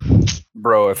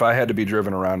 bro, if I had to be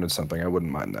driven around in something, I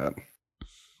wouldn't mind that.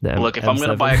 Look, if I'm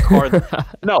gonna buy a car,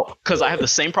 no, because I have the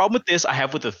same problem with this I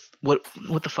have with the what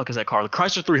the fuck is that car? The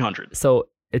Chrysler 300. So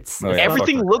it's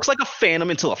everything looks like a Phantom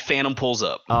until a Phantom pulls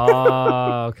up.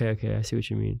 Oh, okay, I see what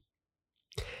you mean.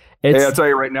 Hey, I'll tell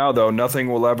you right now though,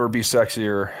 nothing will ever be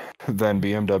sexier than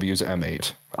BMW's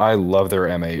M8. I love their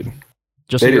M8.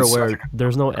 Just so you're aware,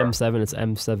 there's no M7, it's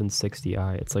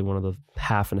M760i. It's like one of the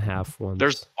half and half ones.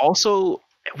 There's also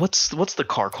what's the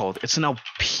car called? It's an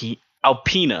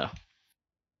Alpina.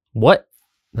 What?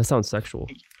 That sounds sexual.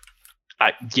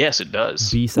 Yes, it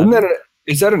does. B7.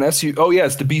 Is that an SU? Oh yeah,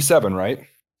 it's the B7, right?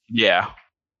 Yeah.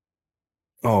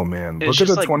 Oh man, look at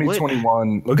the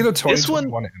 2021. Look at the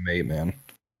 2021 M8, man.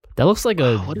 That looks like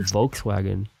a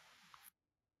Volkswagen.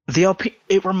 The Alpina.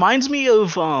 It reminds me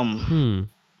of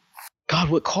God,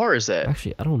 what car is that?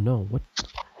 Actually, I don't know. What?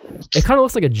 It kind of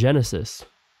looks like a Genesis.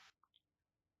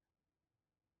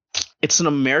 It's an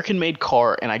American-made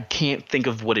car, and I can't think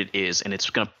of what it is. And it's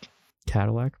gonna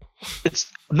Cadillac. It's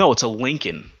a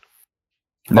Lincoln.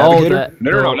 Navigator?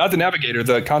 No, not the Navigator.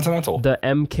 The Continental. The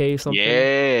MK something.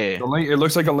 Yeah. It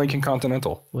looks like a Lincoln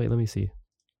Continental. Wait, let me see.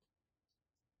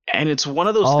 And it's one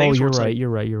of those things. Oh, you're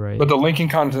right. But the Lincoln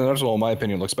Continental, in my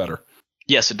opinion, looks better.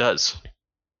 Yes, it does.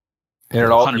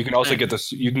 And you can also get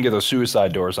the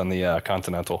suicide doors on the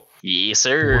Continental. Yes,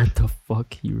 sir. What the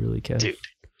fuck? You really can, dude.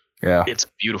 Yeah, it's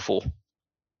beautiful.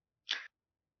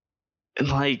 And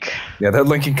like, yeah, that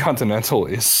Lincoln Continental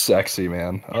is sexy,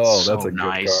 man. Oh, that's a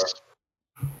nice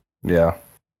good car. Yeah.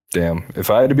 Damn. If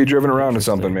I had to be driven around in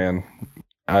something, Interesting. man,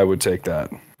 I would take that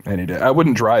any day. I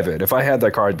wouldn't drive it. If I had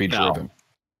that car, I'd be No. driven.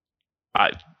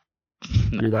 I.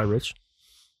 You're that rich?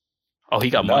 Oh, he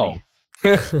got No.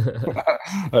 money.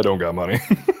 I don't got money.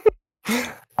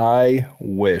 I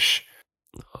wish.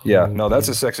 Yeah, no, that's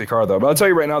a sexy car though. But I'll tell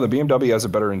you right now, the BMW has a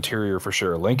better interior for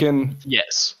sure. Lincoln,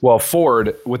 Yes. well,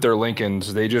 Ford with their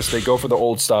Lincolns, they go for the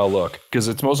old style look because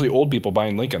it's mostly old people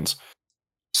buying Lincolns.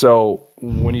 So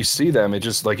when you see them, it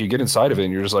just like you get inside of it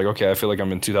and you're just like, okay, I feel like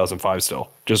I'm in 2005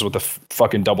 still, just with the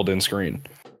fucking doubled in screen.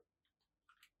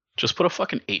 Just put a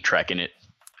fucking 8-track in it.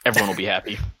 Everyone will be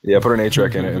happy. Yeah, put an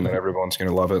 8-track in it and then everyone's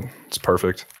gonna love it. It's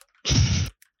perfect.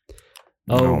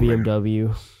 Oh, man.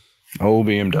 BMW. Oh,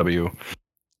 BMW.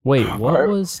 Wait, what Alright.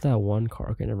 was that one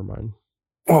car? Okay, never mind.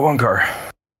 What one car?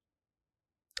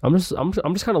 I'm just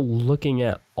kind of looking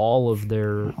at all of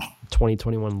their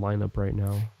 2021 lineup right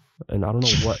now, and I don't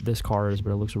know what this car is,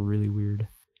 but it looks really weird.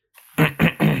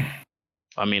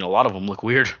 I mean, a lot of them look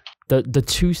weird. The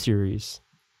 2 Series,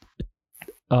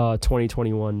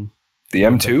 2021, The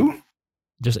M2?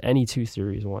 just any 2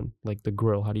 Series one, like the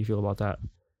grill. How do you feel about that?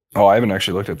 Oh, I haven't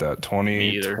actually looked at that. Me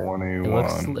either.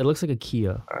 2021 It looks like a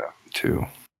Kia. 2.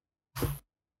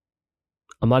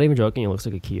 I'm not even joking. It looks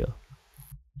like a Kia.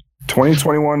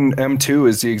 2021 M2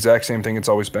 is the exact same thing it's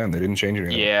always been. They didn't change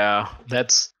anything. Yeah,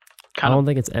 that's I kind don't of.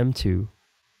 think it's M2.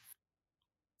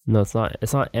 No, it's not.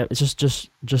 It's not. It's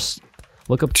just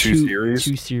look up 2 Series?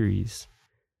 2 Series.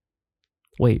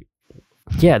 Wait,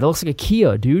 yeah, that looks like a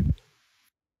Kia, dude.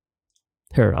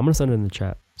 Here, I'm gonna send it in the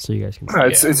chat so you guys can see. No,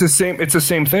 it's the same. It's the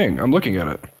same thing. I'm looking at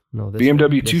it. No, this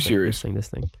BMW this 2 thing, Series. This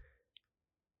thing.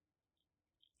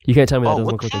 You can't tell me that Oh, doesn't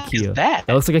what look the like a heck is Kia. that?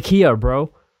 That looks like a Kia,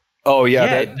 bro. Oh yeah,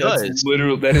 Yeah, it that's does.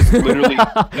 literally that is literally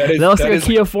that looks like a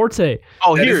Kia Forte.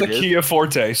 Oh, that here is it a is. Kia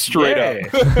Forte, straight Yeah.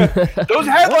 up. Those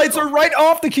headlights are right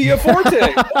off the Kia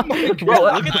Forte. Oh my God. Bro,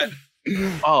 look at that.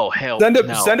 Oh hell. Send a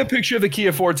no. send a picture of the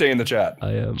Kia Forte in the chat.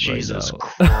 I am Jesus right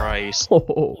now. Christ.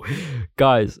 Oh,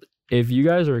 guys, if you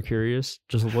guys are curious,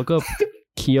 just look up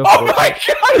Kia Oh Forte. my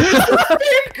God!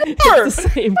 It's the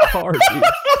same car. It's the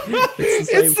same car, dude.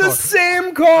 It's the car.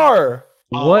 same car.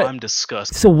 Oh, What? I'm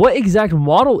disgusted. So what exact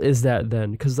model is that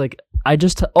then? Because like I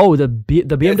just the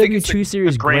BMW it's 2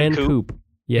 Series Grand Grand Coupe. Coupe.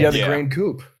 Yeah, Yeah, the Yeah. Grand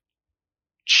Coupe.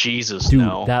 Jesus, dude,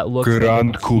 no. that looks like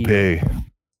a Kia.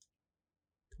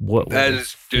 What was That I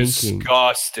is thinking?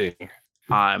 disgusting.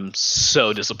 I'm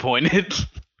so disappointed.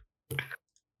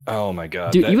 Oh my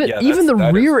God, Dude, even that's- the that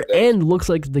is- rear that is- end looks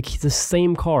like the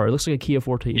same car. It looks like a Kia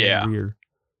Forte in Yeah. the rear.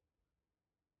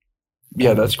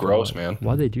 Yeah, Oh my that's gross, God. man.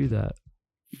 Why'd they do that?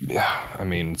 Yeah, I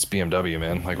mean it's BMW,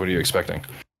 man. Like, what are you expecting?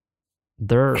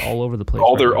 They're all over the place.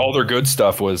 All right their now. all their good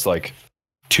stuff was like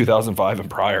 2005 and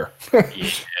prior.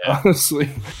 Yeah. Honestly,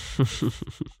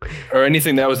 or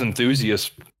anything that was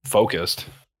enthusiast focused.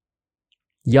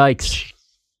 Yikes!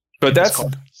 But This that's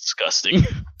car's disgusting.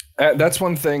 that's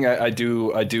one thing I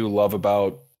do love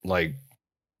about like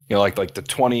like the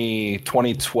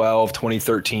 2012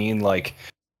 2013 like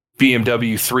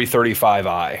BMW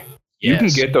 335i. You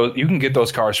can get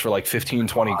those cars for like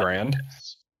 15-20 grand,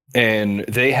 and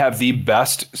they have the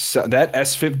best that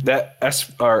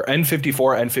or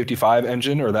N54 N55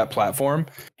 engine, or that platform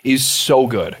is so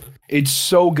good. It's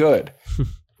so good.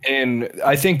 And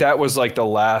I think that was like the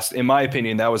last, in my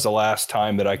opinion, that was the last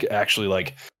time that I actually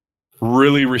like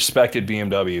really respected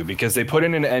BMW, because they put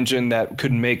in an engine that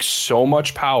could make so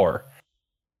much power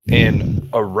in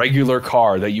a regular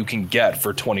car that you can get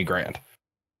for 20 grand.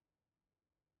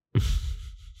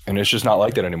 And it's just not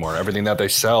like that anymore. Everything that they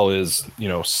sell is,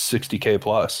 60K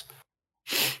plus.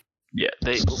 Yeah,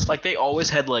 they always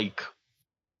had like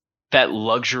that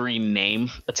luxury name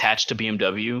attached to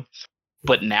BMW,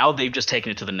 but now they've just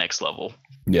taken it to the next level.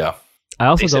 Yeah. I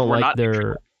also They said don't we're like not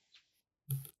their.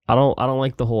 I don't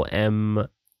like the whole M,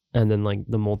 and then like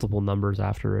the multiple numbers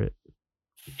after it.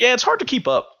 Yeah, it's hard to keep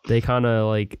up. They kind of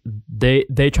like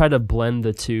they try to blend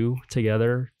the two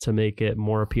together to make it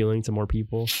more appealing to more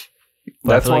people.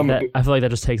 But That's why I feel like that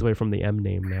just takes away from the M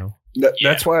name now.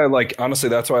 That's why I like, honestly,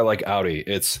 that's why I like Audi.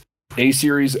 It's A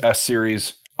series, S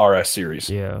series, RS series.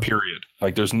 Yeah. Period.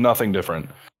 Like, there's nothing different.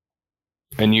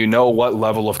 And you know what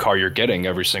level of car you're getting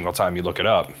every single time you look it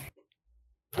up.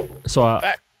 So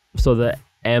so the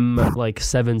M like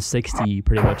 760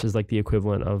 pretty much is like the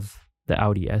equivalent of the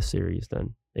Audi S series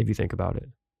then, if you think about it.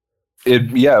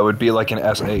 It would be like an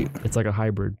S8. It's like a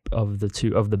hybrid of the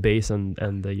two, of the base and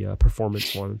the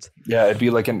performance ones. Yeah, it'd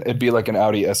be like an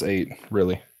Audi S8,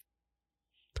 really.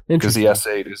 Because the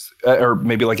Interesting. S8 is, or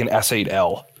maybe like an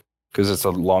S8L, because it's a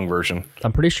long version.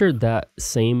 I'm pretty sure that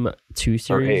same 2 Or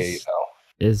series A8L.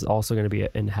 is also going to be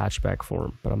in hatchback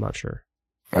form, but I'm not sure.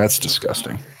 That's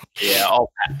disgusting. Yeah,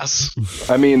 I'll pass.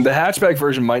 I mean, the hatchback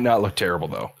version might not look terrible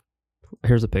though.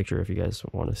 Here's a picture if you guys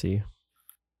want to see.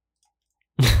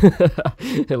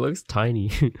 It looks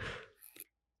tiny.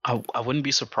 I wouldn't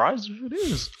be surprised if it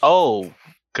is. Oh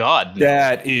God, no.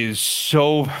 That is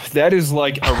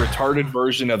like a retarded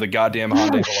version of the goddamn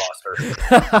Hyundai Veloster.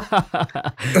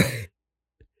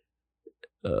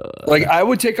 Like I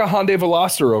would take a Hyundai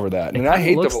Veloster over that, and I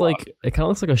hate the Veloster. It kind of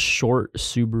looks like a short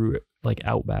Subaru like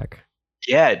Outback.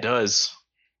 Yeah, it does.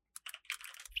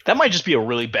 That might just be a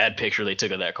really bad picture they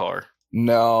took of that car.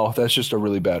 No, that's just a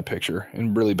really bad picture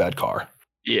and really bad car.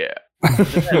 Yeah.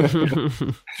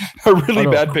 A really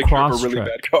bad picture of a really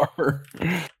bad car.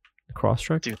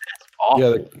 Crosstrek? Dude, that's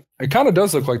awful. Yeah, it kind of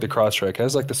does look like the Crosstrek. It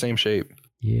has like the same shape.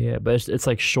 Yeah, but it's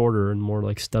like shorter and more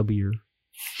like stubbier.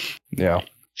 Yeah.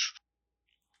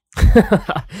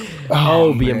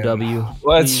 Oh, BMW.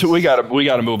 We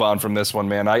gotta move on from this one,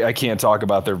 man. I can't talk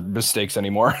about their mistakes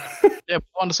anymore. Yeah,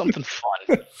 on to something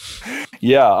fun.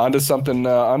 Yeah, onto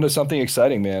something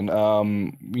exciting, man.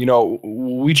 You know,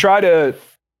 we're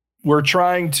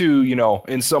trying to, you know,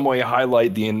 in some way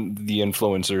highlight the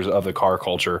influencers of the car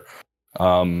culture.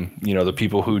 You know, the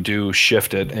people who do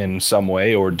shift it in some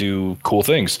way or do cool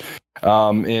things.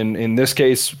 In this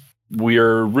case, we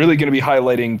are really going to be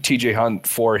highlighting TJ Hunt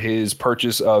for his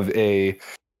purchase of a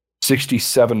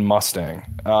 67 Mustang.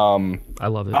 I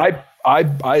love it.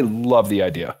 I love the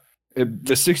idea.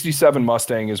 The 67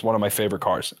 Mustang is one of my favorite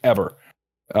cars ever.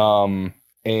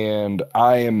 And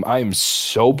I am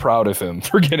so proud of him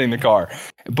for getting the car.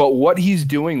 But what he's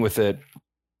doing with it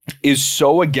is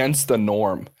so against the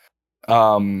norm.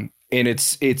 And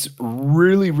it's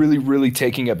really, really, really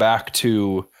taking it back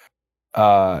to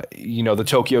you know, the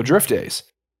Tokyo Drift days.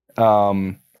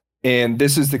 And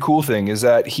this is the cool thing, is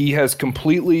that he has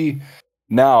completely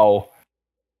now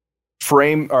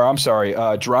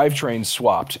drivetrain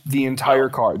swapped the entire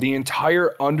car. The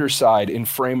entire underside and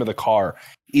frame of the car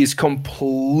is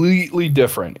completely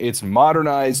different. It's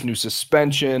modernized, new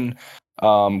suspension,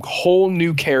 whole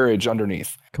new carriage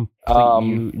underneath.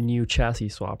 Complete new chassis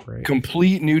swap, right?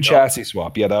 Complete new chassis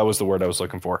swap. Yeah, that was the word I was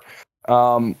looking for.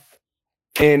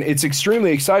 And it's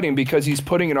extremely exciting because he's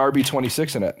putting an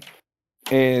RB26 in it.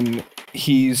 And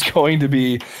he's going to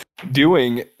be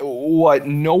doing what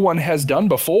no one has done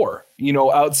before, you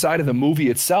know, outside of the movie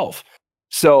itself.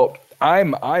 So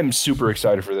I'm super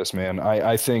excited for this, man.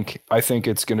 I think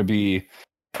it's going to be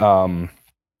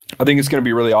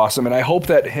really awesome. And I hope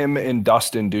that him and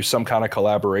Dustin do some kind of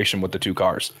collaboration with the two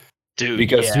cars. Dude, they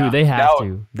have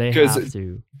to. They have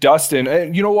to. Dustin,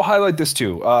 and you know, we'll highlight this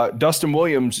too. Dustin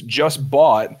Williams just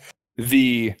bought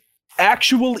the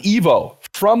actual Evo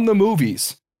from the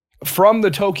movies, from the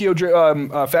Tokyo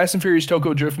Fast and Furious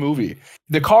Tokyo Drift movie.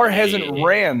 The car hasn't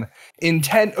ran in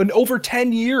over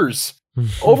 10 years.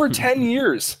 Over 10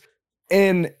 years.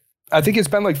 And I think it's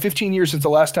been like 15 years since the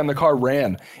last time the car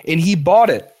ran. And he bought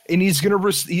it, and he's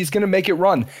gonna make it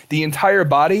run. The entire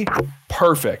body,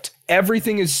 perfect.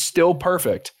 Everything is still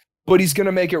perfect, but he's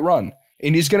gonna make it run,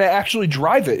 and he's gonna actually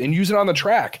drive it and use it on the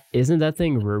track. Isn't that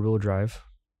thing rear-wheel drive?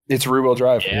 It's rear-wheel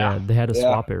drive. Yeah, they had to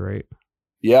swap it, right?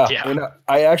 Yeah. And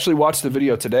I actually watched the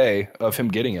video today of him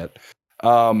getting it.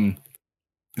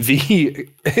 The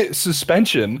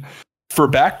suspension for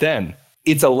back then,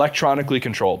 it's electronically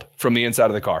controlled from the inside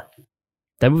of the car.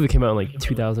 That movie came out in like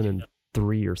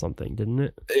 2003 or something, didn't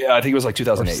it? Yeah, I think it was like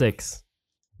 2008. Or 6.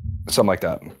 Something like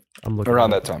that. I'm looking around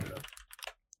that time.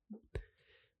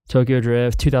 Tokyo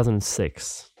Drift,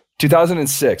 2006.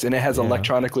 2006, and it has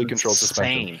electronically controlled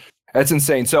suspension. That's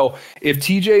insane. So if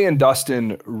TJ and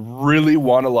Dustin really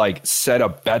want to like set a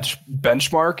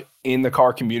benchmark in the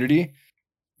car community,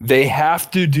 they have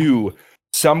to do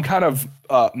some kind of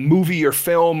movie or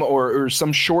film or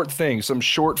some short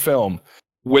film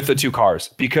with the two cars,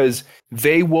 because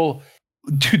they will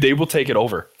take it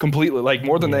over completely, like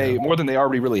more than they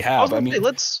already really have. I mean,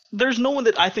 there's no one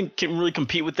that I think can really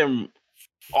compete with them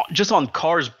just on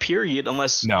cars, period,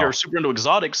 unless you're super into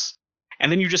exotics,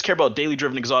 and then you just care about daily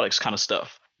driven exotics kind of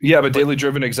stuff. Yeah, but daily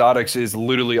driven exotics is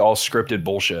literally all scripted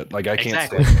bullshit. Like I can't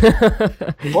stand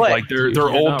it. Like they're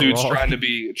old dudes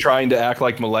trying to act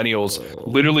like millennials,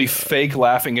 literally fake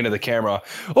laughing into the camera.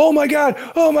 Oh my god!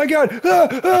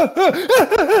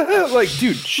 Like,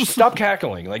 dude, stop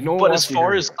cackling. Like no one. But as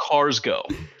far as cars go,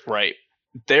 right?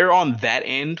 They're on that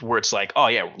end where it's like, oh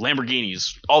yeah,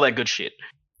 Lamborghinis, all that good shit.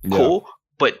 Cool. Yeah.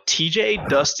 But TJ,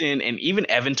 Dustin, and even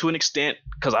Evan to an extent,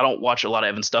 because I don't watch a lot of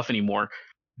Evan stuff anymore.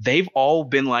 They've all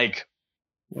been like,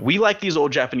 we like these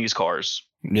old Japanese cars.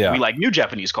 Yeah. We like new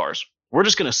Japanese cars. We're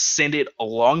just going to send it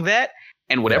along that.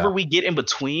 and whatever we get in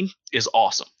between is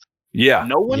awesome. Yeah.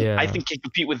 No one, I think, can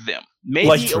compete with them.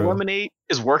 Maybe Eliminate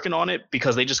is working on it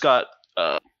because they just got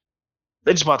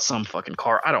they just bought some fucking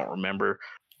car. I don't remember,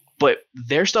 but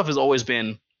their stuff has always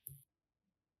been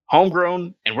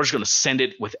homegrown, and we're just going to send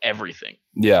it with everything.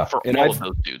 Yeah, for all of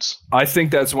those dudes. I think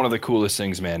that's one of the coolest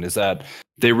things, man, is that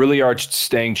they really are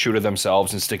staying true to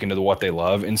themselves and sticking to what they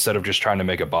love instead of just trying to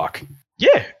make a buck.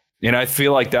 Yeah. And I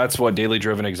feel like that's what Daily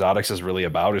Driven Exotics is really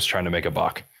about, is trying to make a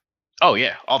buck. Oh,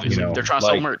 yeah, obviously. They're trying to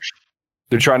sell merch.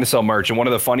 They're trying to sell merch. And one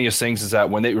of the funniest things is that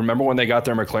when they got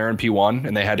their McLaren P1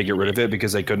 and they had to get rid of it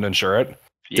because they couldn't insure it.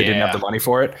 They didn't have the money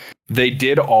for it. They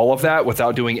did all of that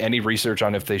without doing any research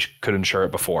on if they could insure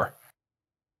it before.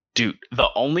 Dude, the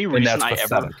only reason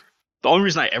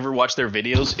I ever watch their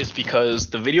videos is because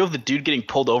the video of the dude getting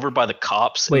pulled over by the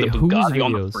cops in the Bugatti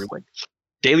on the freeway.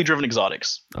 Daily Driven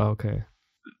Exotics. Oh, okay.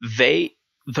 The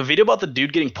video about the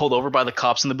dude getting pulled over by the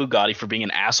cops in the Bugatti for being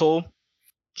an asshole,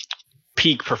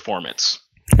 peak performance.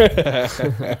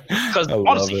 Because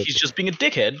honestly, he's just being a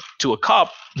dickhead to a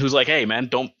cop who's like, "Hey, man,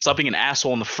 don't stop being an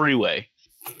asshole on the freeway."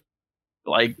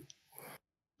 Like,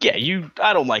 yeah,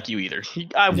 I don't like you either.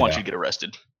 I want you to get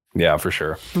arrested. Yeah, for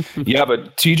sure. Yeah,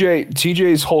 but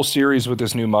TJ's whole series with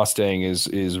this new Mustang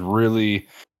is really,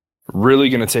 really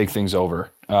going to take things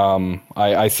over.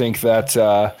 I think that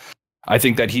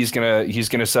he's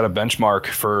gonna set a benchmark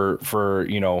for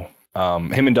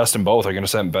him and Dustin both are going to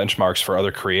set benchmarks for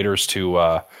other creators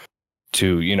to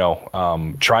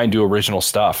try and do original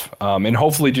stuff, and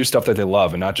hopefully do stuff that they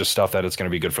love and not just stuff that it's going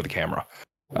to be good for the camera.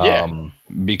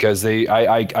 Because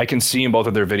I can see in both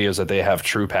of their videos that they have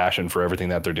true passion for everything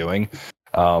that they're doing.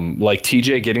 Like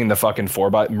TJ getting the fucking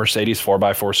Mercedes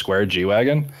 4x4 square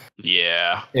G-Wagon.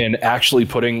 Yeah. And actually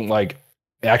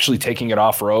taking it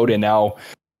off road and now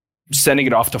sending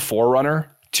it off to 4Runner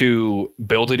to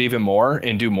build it even more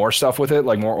and do more stuff with it,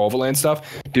 like more overland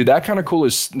stuff. Dude, that kind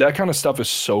of stuff is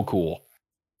so cool.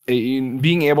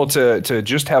 Being able to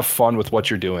just have fun with what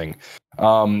you're doing,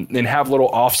 and have little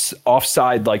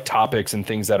offside like topics and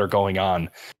things that are going on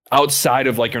outside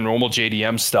of like your normal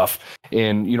JDM stuff,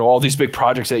 and all these big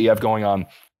projects that you have going on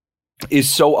is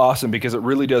so awesome, because it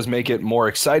really does make it more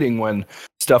exciting when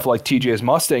stuff like TJ's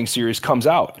Mustang series comes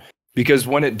out, because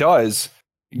when it does,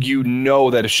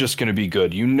 that it's just going to be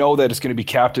good. That it's going to be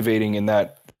captivating, and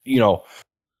that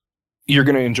you're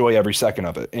going to enjoy every second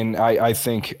of it. And I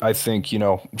think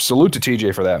salute to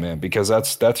TJ for that, man, because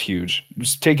that's huge.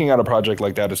 Just taking out a project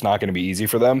like that is not going to be easy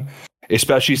for them,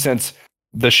 especially since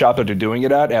the shop that they're doing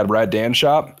it at Rad Dan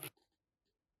shop,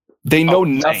 they know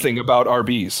nothing about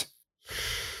RBs.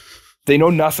 They know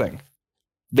nothing.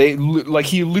 He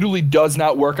literally does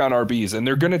not work on RBs, and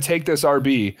they're going to take this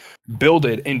RB, build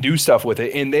it, and do stuff with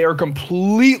it. And they are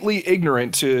completely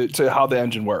ignorant to how the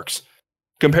engine works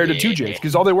compared to 2Js,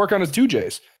 because all they work on is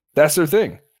 2Js. That's their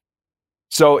thing.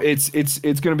 So it's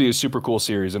going to be a super cool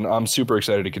series, and I'm super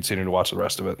excited to continue to watch the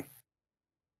rest of it.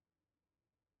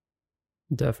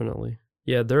 Definitely.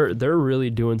 Yeah, they're really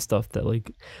doing stuff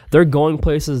that they're going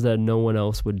places that no one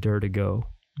else would dare to go.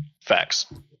 Facts.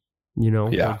 Yeah.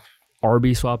 Like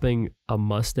RB swapping a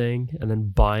Mustang and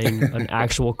then buying an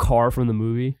actual car from the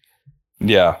movie.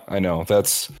 Yeah, I know.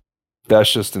 That's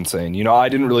just insane. I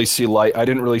didn't really see light. I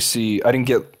didn't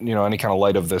get, any kind of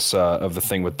light of this, of the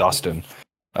thing with Dustin,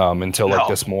 until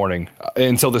this morning.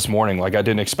 Like, I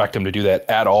didn't expect him to do that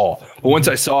at all. But once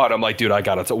I saw it, I'm like, dude,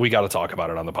 we got to talk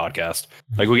about it on the podcast.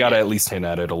 Like, we got to at least hint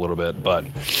at it a little bit, but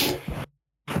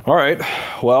all right.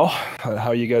 Well, how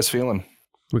are you guys feeling?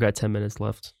 We got 10 minutes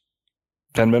left.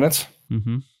 10 minutes?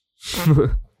 Mm-hmm.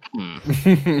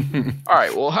 All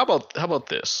right. Well, how about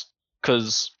this?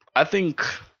 Because I think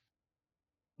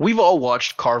we've all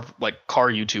watched car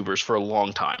YouTubers for a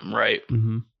long time, right?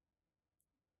 Mm-hmm.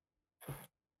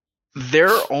 There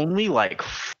are only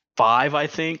 5, I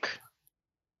think,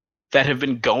 that have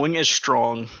been going as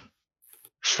strong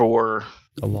for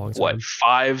a long time.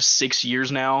 5-6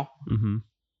 years now. Mm-hmm.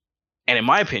 And in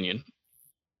my opinion,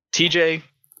 TJ,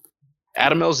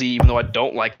 Adam LZ, even though I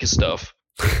don't like his stuff,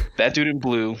 that dude in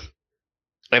blue,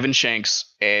 Evan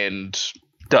Shanks, and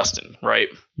Dustin, right?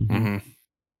 Mm-hmm.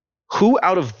 Who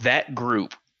out of that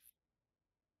group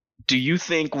do you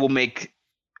think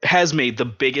has made the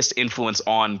biggest influence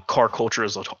on car culture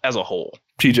as a whole?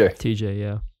 TJ,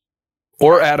 yeah.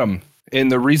 Or Adam. And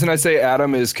the reason I say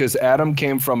Adam is because Adam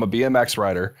came from a BMX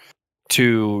rider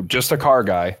to just a car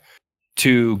guy,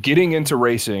 to getting into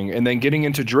racing, and then getting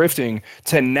into drifting,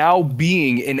 to now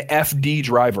being an FD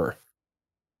driver.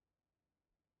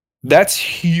 That's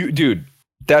huge, dude.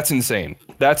 That's insane.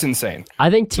 That's insane. I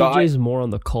think So TJ's more on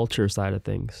the culture side of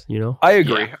things, you know? I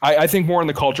agree. Yeah. I think more on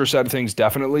the culture side of things,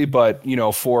 definitely. But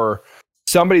for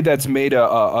somebody that's made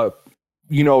a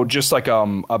just like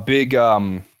a big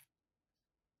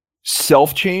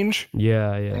self change,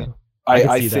 Yeah. I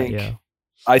can see think that, yeah.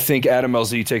 I think Adam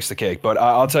LZ takes the cake. But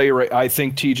I'll tell you right, I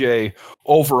think TJ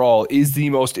overall is the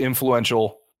most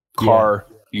influential car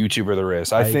YouTuber there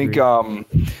is. I think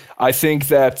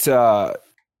that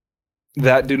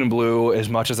that dude in blue, as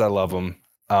much as I love him,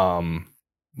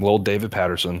 little David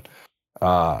Patterson,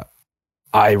 I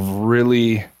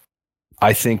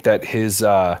think that his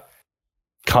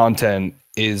content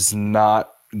is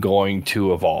not going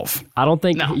to evolve. I don't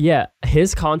think, No.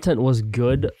 his content was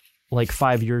good like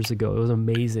 5 years ago. It was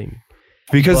amazing.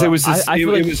 Because But it was I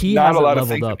feel it like was he not a hasn't lot of leveled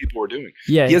things up. that people were doing.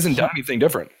 Yeah, He hasn't done anything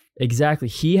different. Exactly.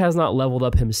 He has not leveled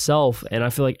up himself, and I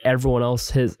feel like everyone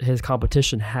else, his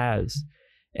competition has.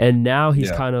 And now he's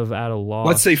Yeah. kind of at a loss.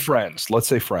 Let's say friends. Let's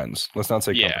not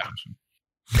say Yeah. competition.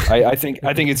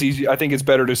 I think it's easy. I think it's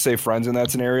better to say friends in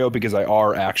that scenario because I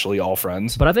are actually all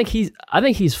friends. But I think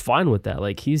he's fine with that.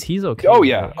 Like he's okay. Oh with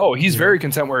yeah. that, Oh, he's you very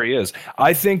content where he is.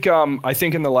 I think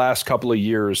in the last couple of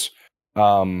years,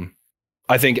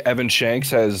 I think Evan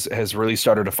Shanks has really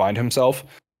started to find himself.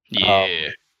 Yeah.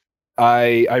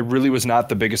 I really was not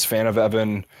the biggest fan of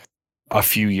Evan a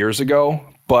few years ago,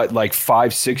 but like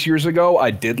 5-6 years ago,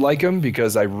 I did like him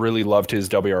because I really loved his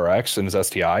WRX and his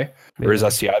STI or his Yeah.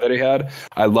 STI that he had.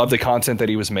 I loved the content that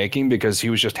he was making because he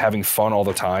was just having fun all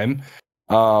the time.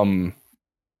 And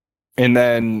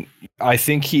then I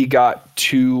think he got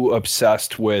too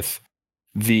obsessed with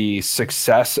the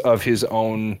success of his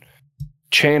own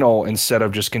channel instead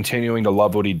of just continuing to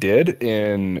love what he did.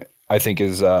 And I think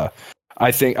I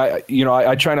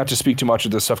try not to speak too much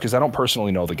of this stuff because I don't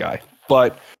personally know the guy,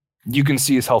 but you can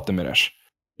see his health diminish.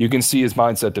 You can see his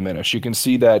mindset diminish. You can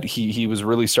see that he was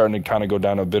really starting to kind of go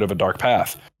down a bit of a dark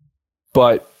path.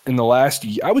 But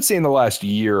I would say in the last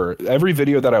year, every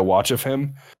video that I watch of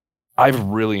him, I've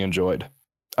really enjoyed.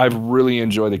 I've really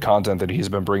enjoyed the content that he's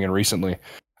been bringing recently.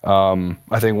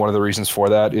 I think one of the reasons for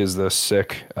that is the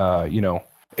sick,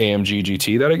 AMG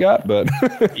GT that I got, but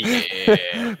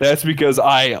Yeah. that's because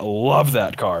I love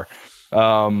that car.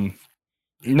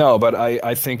 No, but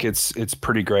I think it's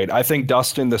pretty great. I think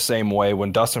Dustin the same way.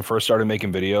 When Dustin first started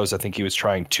making videos, I think he was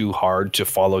trying too hard to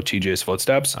follow TJ's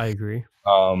footsteps, I agree.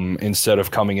 instead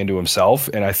of coming into himself.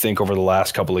 And I think over the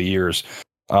last couple of years,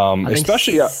 I think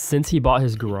especially since he bought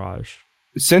his garage.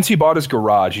 since he bought his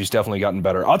garage, he's definitely gotten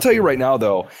better. I'll tell you right now,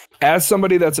 though, as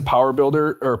somebody that's a power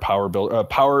lifter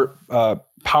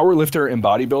and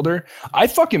bodybuilder, I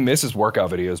fucking miss his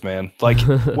workout videos, man. Like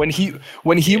when he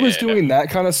was doing that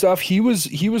kind of stuff, he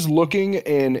was looking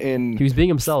and He was being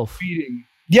himself. feeding.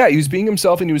 Yeah, he was being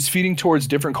himself and he was feeding towards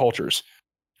different cultures.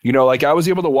 Like I was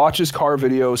able to watch his car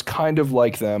videos, kind of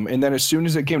like them, and then as soon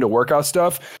as it came to workout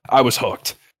stuff, I was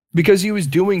hooked. Because he was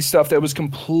doing stuff that was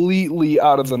completely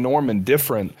out of the norm and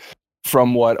different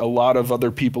from what a lot of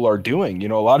other people are doing.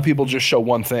 A lot of people just show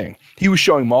one thing. He was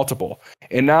showing multiple.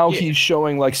 And now he's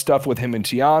showing like stuff with him and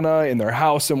Tiana in their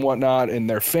house and whatnot, in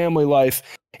their family life.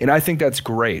 And I think that's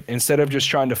great. Instead of just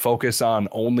trying to focus on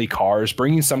only cars,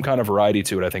 bringing some kind of variety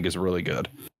to it, I think is really good.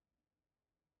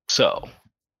 So,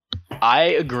 I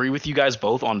agree with you guys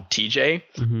both on TJ,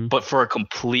 Mhm. but for a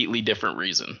completely different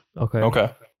reason. Okay. Okay.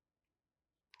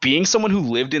 Being someone who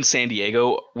lived in San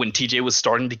Diego when TJ was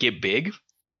starting to get big,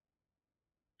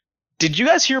 did you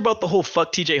guys hear about the whole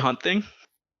fuck TJ Hunt thing?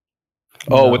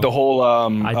 Oh, No. with the whole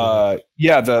didn't.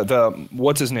 the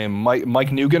what's his name? Mike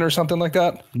Nugan or something like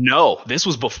that? No, this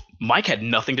was before. Mike had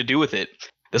nothing to do with it.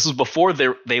 This was before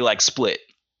they like split.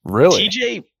 Really?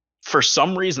 TJ, for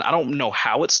some reason, I don't know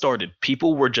how it started.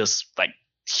 People were just like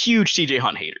huge TJ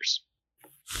Hunt haters.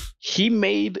 He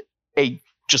made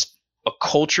just a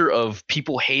culture of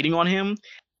people hating on him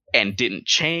and didn't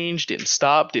change, didn't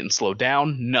stop, didn't slow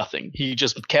down, nothing. He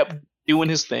just kept doing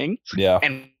his thing. Yeah.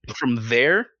 And from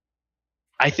there,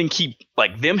 I think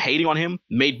them hating on him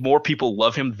made more people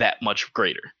love him that much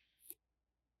greater.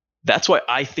 That's why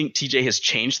I think TJ has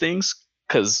changed things.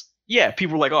 Because, yeah,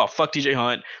 people were like, oh, fuck TJ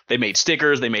Hunt. They made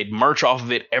stickers, they made merch off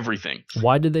of it, everything.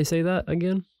 Why did they say that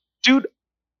again? Dude,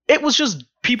 it was just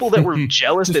people that were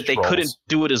jealous Just that they trolls. couldn't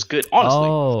do it as good. Honestly,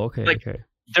 Oh, okay. Like, okay.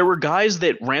 there were guys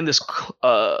that ran this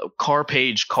car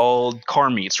page called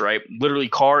Car Meats, right? Literally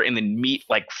car and then meat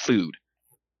like food.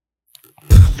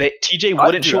 TJ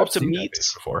wouldn't show up to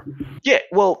meets. Before. Yeah,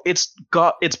 well, it's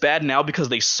bad now because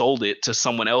they sold it to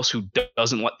someone else who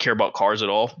doesn't care about cars at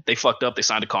all. They fucked up. They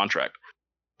signed a contract.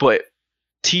 But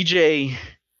TJ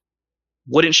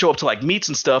wouldn't show up to like meets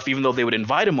and stuff, even though they would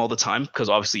invite him all the time because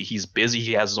obviously he's busy,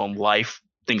 he has his own life,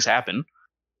 things happen.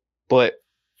 But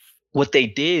what they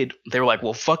did, they were like,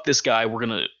 well, fuck this guy, we're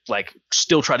gonna like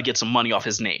still try to get some money off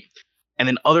his name. And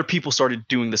then other people started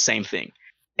doing the same thing.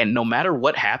 And no matter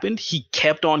what happened, he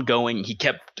kept on going. He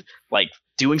kept like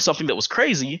doing something that was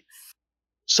crazy.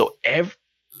 So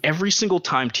every single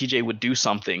time TJ would do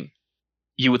something,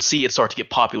 you would see it start to get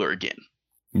popular again.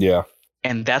 Yeah.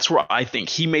 And that's where I think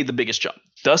he made the biggest jump.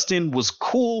 Dustin was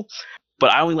cool,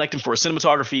 but I only liked him for his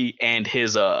cinematography and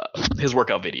his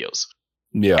workout videos.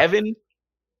 Yeah. Evan,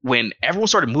 when everyone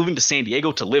started moving to San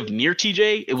Diego to live near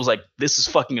TJ, it was like, this is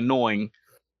fucking annoying.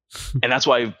 And that's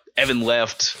why Evan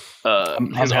left.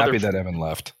 I'm happy that Evan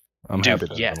left. I'm happy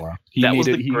that Evan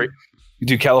left.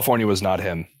 Dude, California was not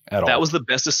him at all. That was the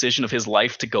best decision of his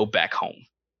life to go back home.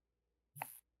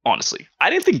 Honestly,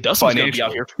 I didn't think Dustin was going to be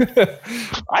out here.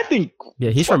 I think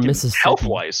he's from Mississippi.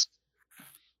 Health-wise,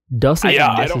 Dustin's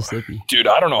from Mississippi. Dude,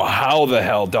 I don't know how the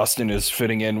hell Dustin is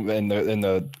fitting in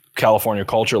the California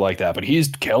culture like that, but he's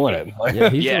killing it. Yeah,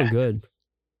 he's doing good.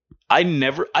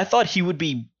 I thought he would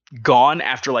be gone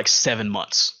after like 7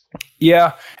 months.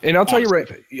 Yeah, and I'll tell you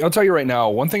right now,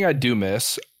 one thing I do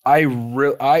miss,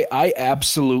 I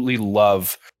absolutely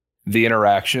love the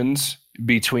interactions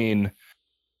between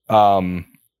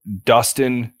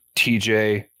Dustin,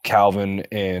 TJ, Calvin,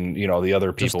 and the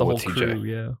other people with TJ. Crew,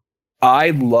 yeah.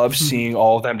 I love seeing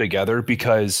all of them together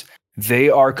because they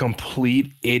are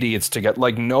complete idiots together.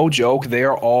 Like, no joke, they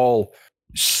are all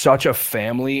such a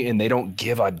family and they don't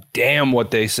give a damn what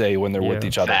they say when they're with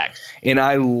each other. Fact. And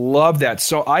I love that.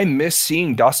 So I miss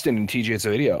seeing Dustin and TJ's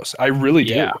videos. I really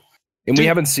do. And we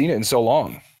haven't seen it in so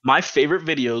long. My favorite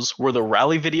videos were the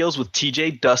rally videos with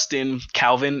TJ, Dustin,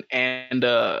 Calvin, and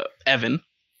Evan.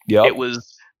 Yeah, it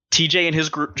was TJ and his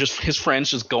group, just his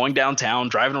friends, just going downtown,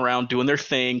 driving around, doing their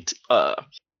thing.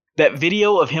 That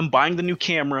video of him buying the new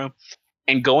camera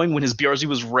and going when his BRZ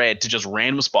was red to just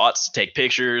random spots to take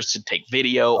pictures, to take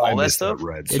video, all that stuff.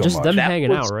 Them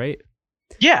hanging out, right?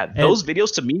 Yeah, those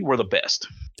videos to me were the best.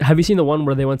 Have you seen the one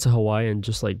where they went to Hawaii and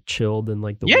just like chilled in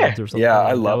like the woods or something? Yeah,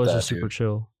 I love that. That was just super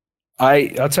chill.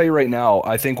 I'll tell you right now,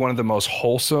 I think one of the most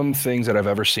wholesome things that I've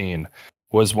ever seen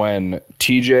was when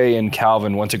TJ and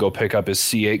Calvin went to go pick up his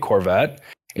C8 Corvette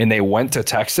and they went to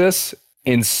Texas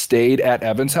and stayed at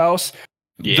Evan's house.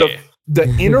 Yeah. The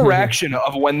interaction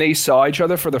of when they saw each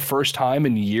other for the first time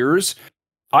in years,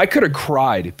 I could have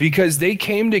cried because they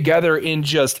came together and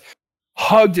just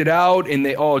hugged it out. And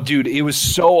dude, it was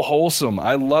so wholesome.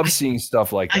 I love seeing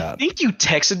stuff like that. I think you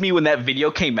texted me when that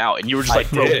video came out and you were just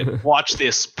like, bro, watch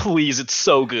this, please. It's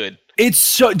so good. It's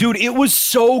so, dude, it was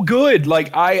so good.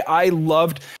 Like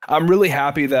I'm really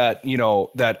happy that,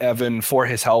 that Evan, for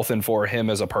his health and for him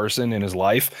as a person in his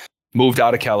life, moved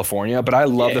out of California. But I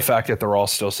love the fact that they're all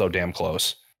still so damn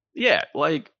close. Yeah.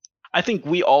 Like, I think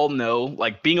we all know,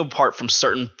 like, being apart from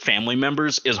certain family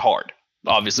members is hard,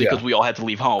 obviously, because we all had to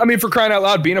leave home. I mean, for crying out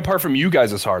loud, being apart from you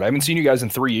guys is hard. I haven't seen you guys in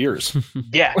 3 years.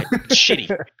 Yeah. It's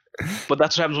shitty. But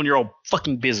that's what happens when you're all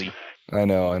fucking busy. I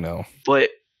know. But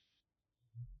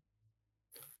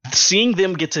seeing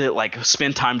them get to like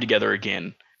spend time together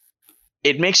again,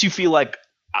 it makes you feel like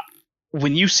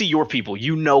when you see your people,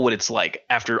 you know what it's like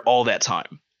after all that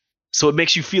time. So it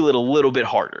makes you feel it a little bit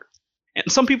harder.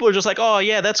 And some people are just like, oh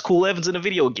yeah, that's cool, Evan's in a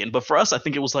video again. But for us, I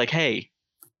think it was like, hey,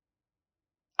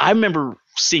 I remember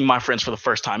seeing my friends for the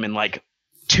first time in like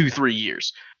 2-3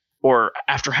 years or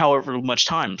after however much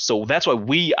time. So that's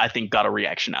why I think, got a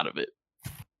reaction out of it.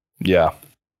 Yeah,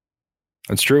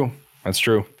 that's true.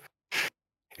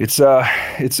 It's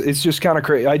just kind of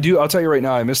crazy. I'll tell you right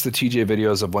now, I miss the TJ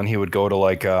videos of when he would go to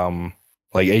like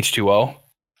H2O.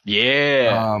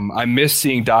 Yeah. I miss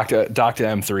seeing Dr.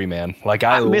 M3, man. Like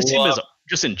I miss him as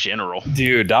just in general.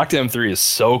 Dude, Dr. M3 is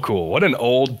so cool. What an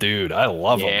old dude. I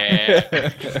love him.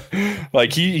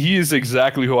 Like he is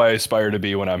exactly who I aspire to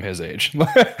be when I'm his age.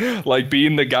 Like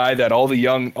being the guy that all the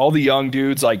young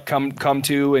dudes like come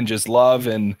to and just love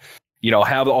and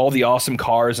have all the awesome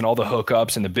cars and all the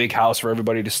hookups and the big house for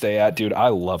everybody to stay at. Dude, I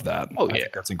love that. Oh, yeah. I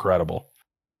think that's incredible.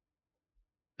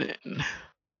 Then,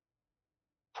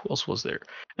 who else was there?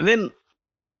 And then,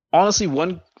 honestly,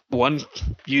 one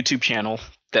YouTube channel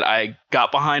that I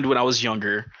got behind when I was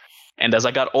younger, and as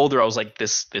I got older, I was like,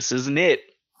 this isn't it,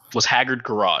 was Haggard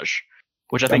Garage,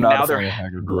 which I think now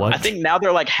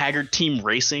they're like Haggard Team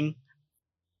Racing.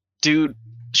 Dude,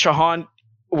 Shahan,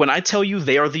 when I tell you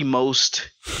they are the most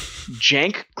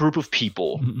jank group of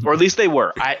people, or at least they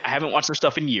were. I haven't watched their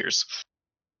stuff in years.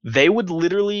 They would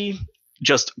literally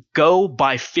just go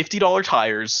buy $50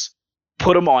 tires,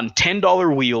 put them on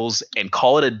 $10 wheels, and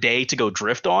call it a day to go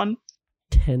drift on.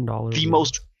 $10. the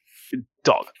most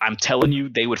dog. I'm telling you,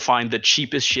 they would find the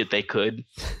cheapest shit they could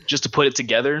just to put it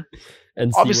together.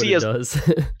 And see Obviously, what it does.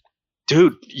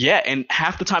 Dude, yeah, and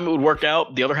half the time it would work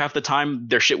out. The other half the time,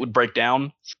 their shit would break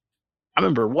down. I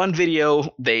remember one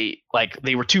video, they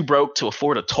were too broke to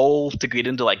afford a toll to get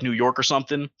into like New York or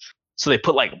something. So they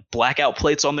put like blackout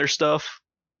plates on their stuff.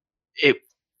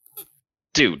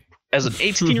 Dude, as an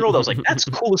 18-year-old, I was like, that's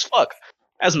cool as fuck.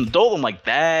 As an adult, I'm like,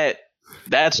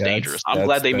 that's dangerous. I'm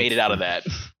glad they made it out of that.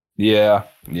 Yeah.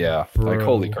 Bro. Like,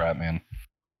 holy crap, man.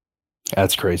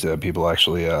 That's crazy that people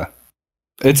actually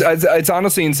it's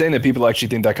honestly insane that people actually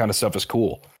think that kind of stuff is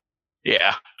cool.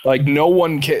 Yeah. Like no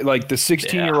one can, like the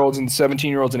 16-year-olds and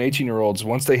 17-year-olds and 18-year-olds,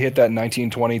 once they hit that 19,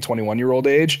 20, 21-year-old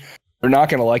age, they're not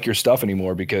going to like your stuff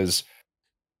anymore because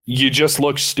you just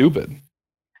look stupid.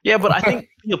 Yeah, but I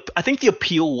think the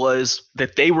appeal was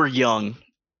that they were young,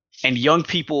 and young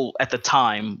people at the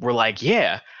time were like,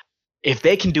 yeah, if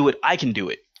they can do it, I can do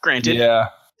it. Granted, Yeah.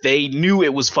 they knew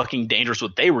it was fucking dangerous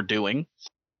what they were doing,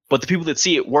 but the people that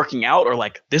see it working out are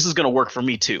like, this is going to work for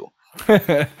me too. Like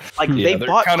they they're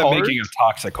bought kind of cars, making a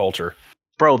toxic culture.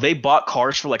 bro. They bought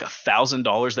cars for like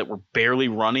 $1,000 that were barely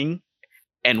running,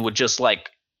 and would just like,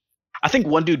 I think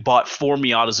one dude bought 4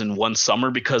 Miatas in one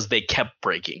summer because they kept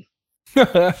breaking.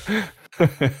 And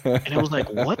I was like,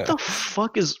 what the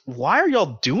fuck why are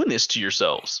y'all doing this to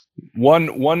yourselves? One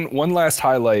last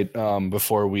highlight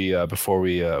before we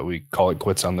call it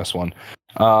quits on this one.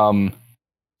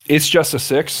 It's Just a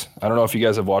Six. I don't know if you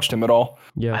guys have watched him at all.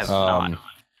 Yes. Not.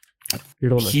 You're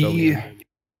the one that showed me.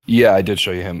 Yeah, I did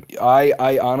show you him.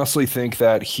 I honestly think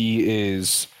that he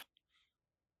is,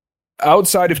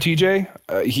 outside of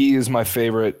TJ, he is my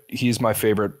favorite. He's my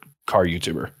favorite car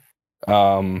YouTuber.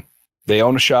 They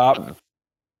own a shop.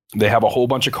 They have a whole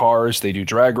bunch of cars. They do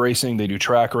drag racing. They do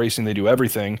track racing. They do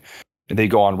everything. And they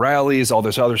go on rallies, all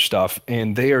this other stuff.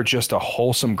 And they are just a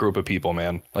wholesome group of people,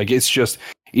 man. Like, it's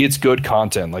good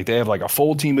content. Like, they have like a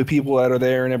full team of people that are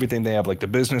there and everything. They have like the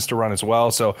business to run as well.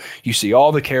 So you see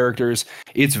all the characters.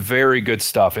 It's very good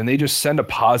stuff. And they just send a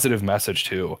positive message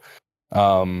too.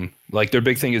 Like, their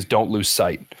big thing is don't lose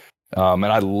sight. And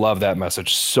I love that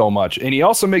message so much. And he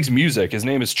also makes music. His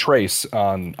name is Trace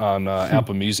on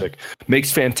Apple Music.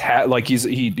 Makes fantastic. Like,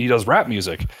 he does rap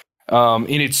music. And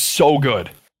it's so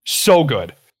good. So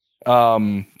good.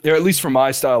 Or at least for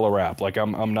my style of rap. Like,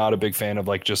 I'm not a big fan of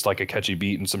like just like a catchy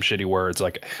beat and some shitty words.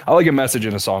 Like, I like a message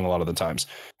in a song a lot of the times.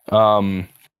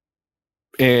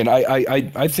 And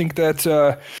I think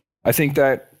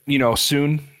that you know,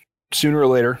 sooner or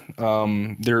later,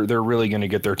 they're really going to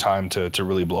get their time to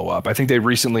really blow up. I think they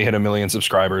recently hit 1 million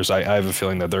subscribers. I have a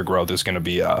feeling that their growth is going to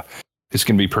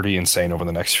be pretty insane over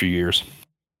the next few years.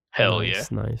 Hell yeah.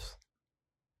 Nice, nice.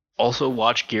 Also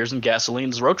watch Gears and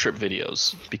Gasoline's road trip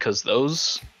videos, because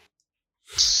those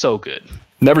so good.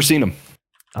 Never seen them.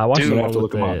 I watched Dude, the I one have to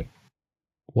look with them up. the,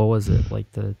 what was it?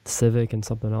 Like the Civic and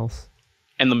something else?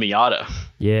 And the Miata.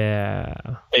 Yeah.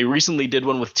 They recently did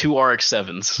one with 2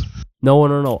 RX-7s.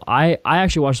 No. I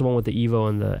actually watched the one with the Evo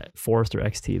and the Forester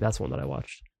XT. That's one that I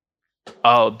watched.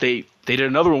 Oh, they did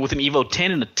another one with an Evo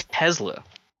 10 and a Tesla.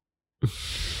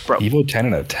 Bro. Evo 10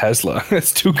 and a Tesla.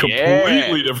 That's two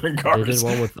completely different They cars. did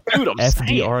one with Dude, I'm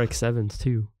saying. FDRX7s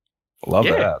too. Love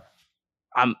Yeah.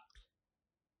 that.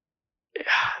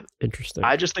 Interesting.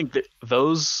 I just think that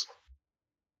those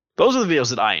are the videos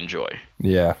that I enjoy.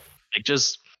 Yeah. Like,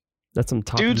 just That's some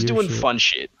top dudes gear doing shit. fun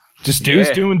shit. Just dudes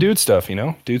Yeah. doing dude stuff, you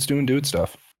know? Dudes doing dude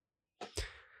stuff.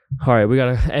 All right, we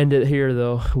gotta end it here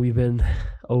though. We've been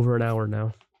over an hour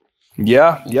now.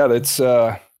 Yeah, that's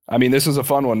I mean, this is a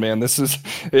fun one, man. This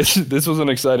was an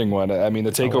exciting one. I mean,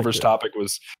 the takeovers it. topic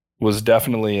was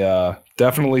definitely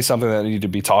something that needed to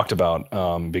be talked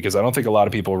about, because I don't think a lot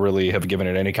of people really have given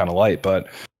it any kind of light. But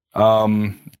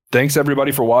thanks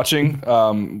everybody for watching.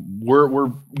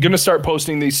 We're gonna start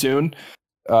posting these soon.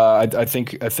 I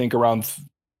think around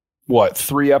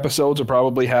 3 episodes will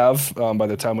probably have by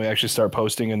the time we actually start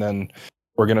posting, and then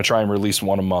we're gonna try and release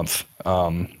one a month,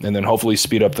 and then hopefully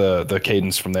speed up the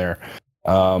cadence from there.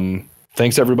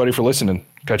 Thanks everybody for listening.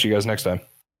 Catch you guys next time.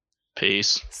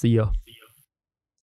 Peace. See ya.